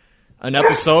 or an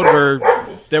episode where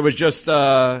there was just,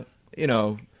 what's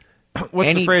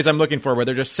the phrase I'm looking for, where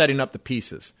they're just setting up the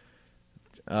pieces.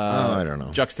 I don't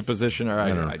know. Juxtaposition, or I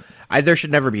don't know. There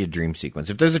should never be a dream sequence.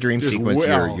 If there's a dream sequence,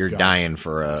 you're dying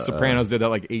for a... Sopranos did that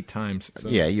like 8 times. So.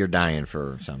 Yeah, you're dying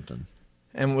for something.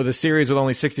 And with a series with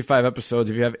only 65 episodes,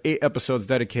 if you have 8 episodes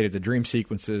dedicated to dream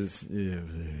sequences...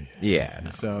 Yeah.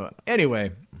 No. So,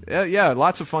 anyway,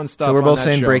 lots of fun stuff. So we're both on that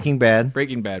saying show. Breaking Bad.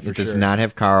 Breaking Bad, for it sure. It does not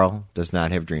have Carl, does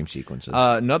not have dream sequences.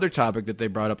 Another topic that they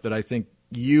brought up that I think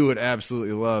you would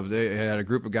absolutely love, they had a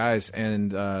group of guys,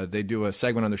 and they do a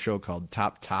segment on the show called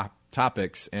Top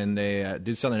Topics, and they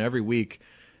do something every week,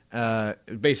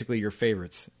 basically your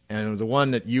favorites. And the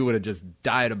one that you would have just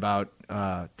died about,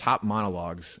 top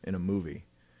monologues in a movie.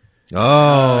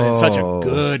 Oh. It's such a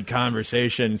good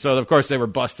conversation. So, of course, they were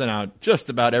busting out just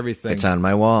about everything. It's on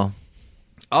my wall.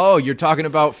 Oh, you're talking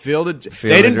about Field of Dreams.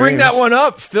 They of didn't bring Dreams. that one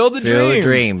up. Field of Dreams. Field of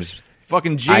Dreams.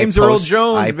 Fucking James Earl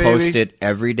Jones, I baby. post it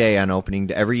every day on opening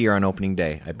day. Every year on opening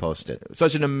day, I post it.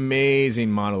 Such an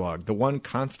amazing monologue. The one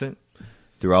constant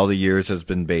through all the years has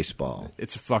been baseball.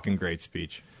 It's a fucking great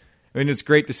speech. I mean, it's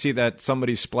great to see that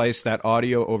somebody spliced that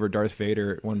audio over Darth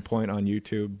Vader at one point on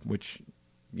YouTube, which,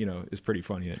 is pretty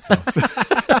funny in itself.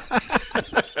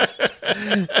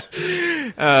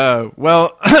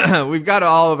 We've got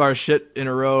all of our shit in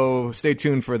a row. Stay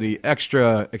tuned for the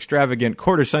extravagant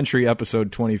quarter century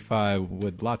episode 25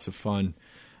 with lots of fun.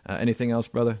 Anything else,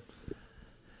 brother?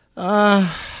 No.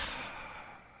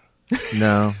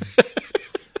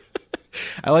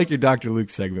 I like your Dr. Luke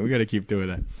segment. We got to keep doing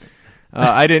that.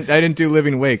 I didn't do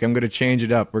Living Wake. I'm going to change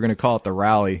it up. We're going to call it The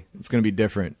Rally. It's going to be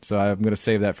different. So I'm going to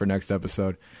save that for next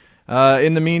episode.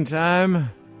 In the meantime,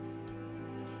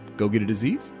 go get a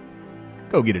disease.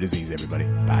 Go get a disease, everybody.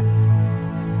 Bye.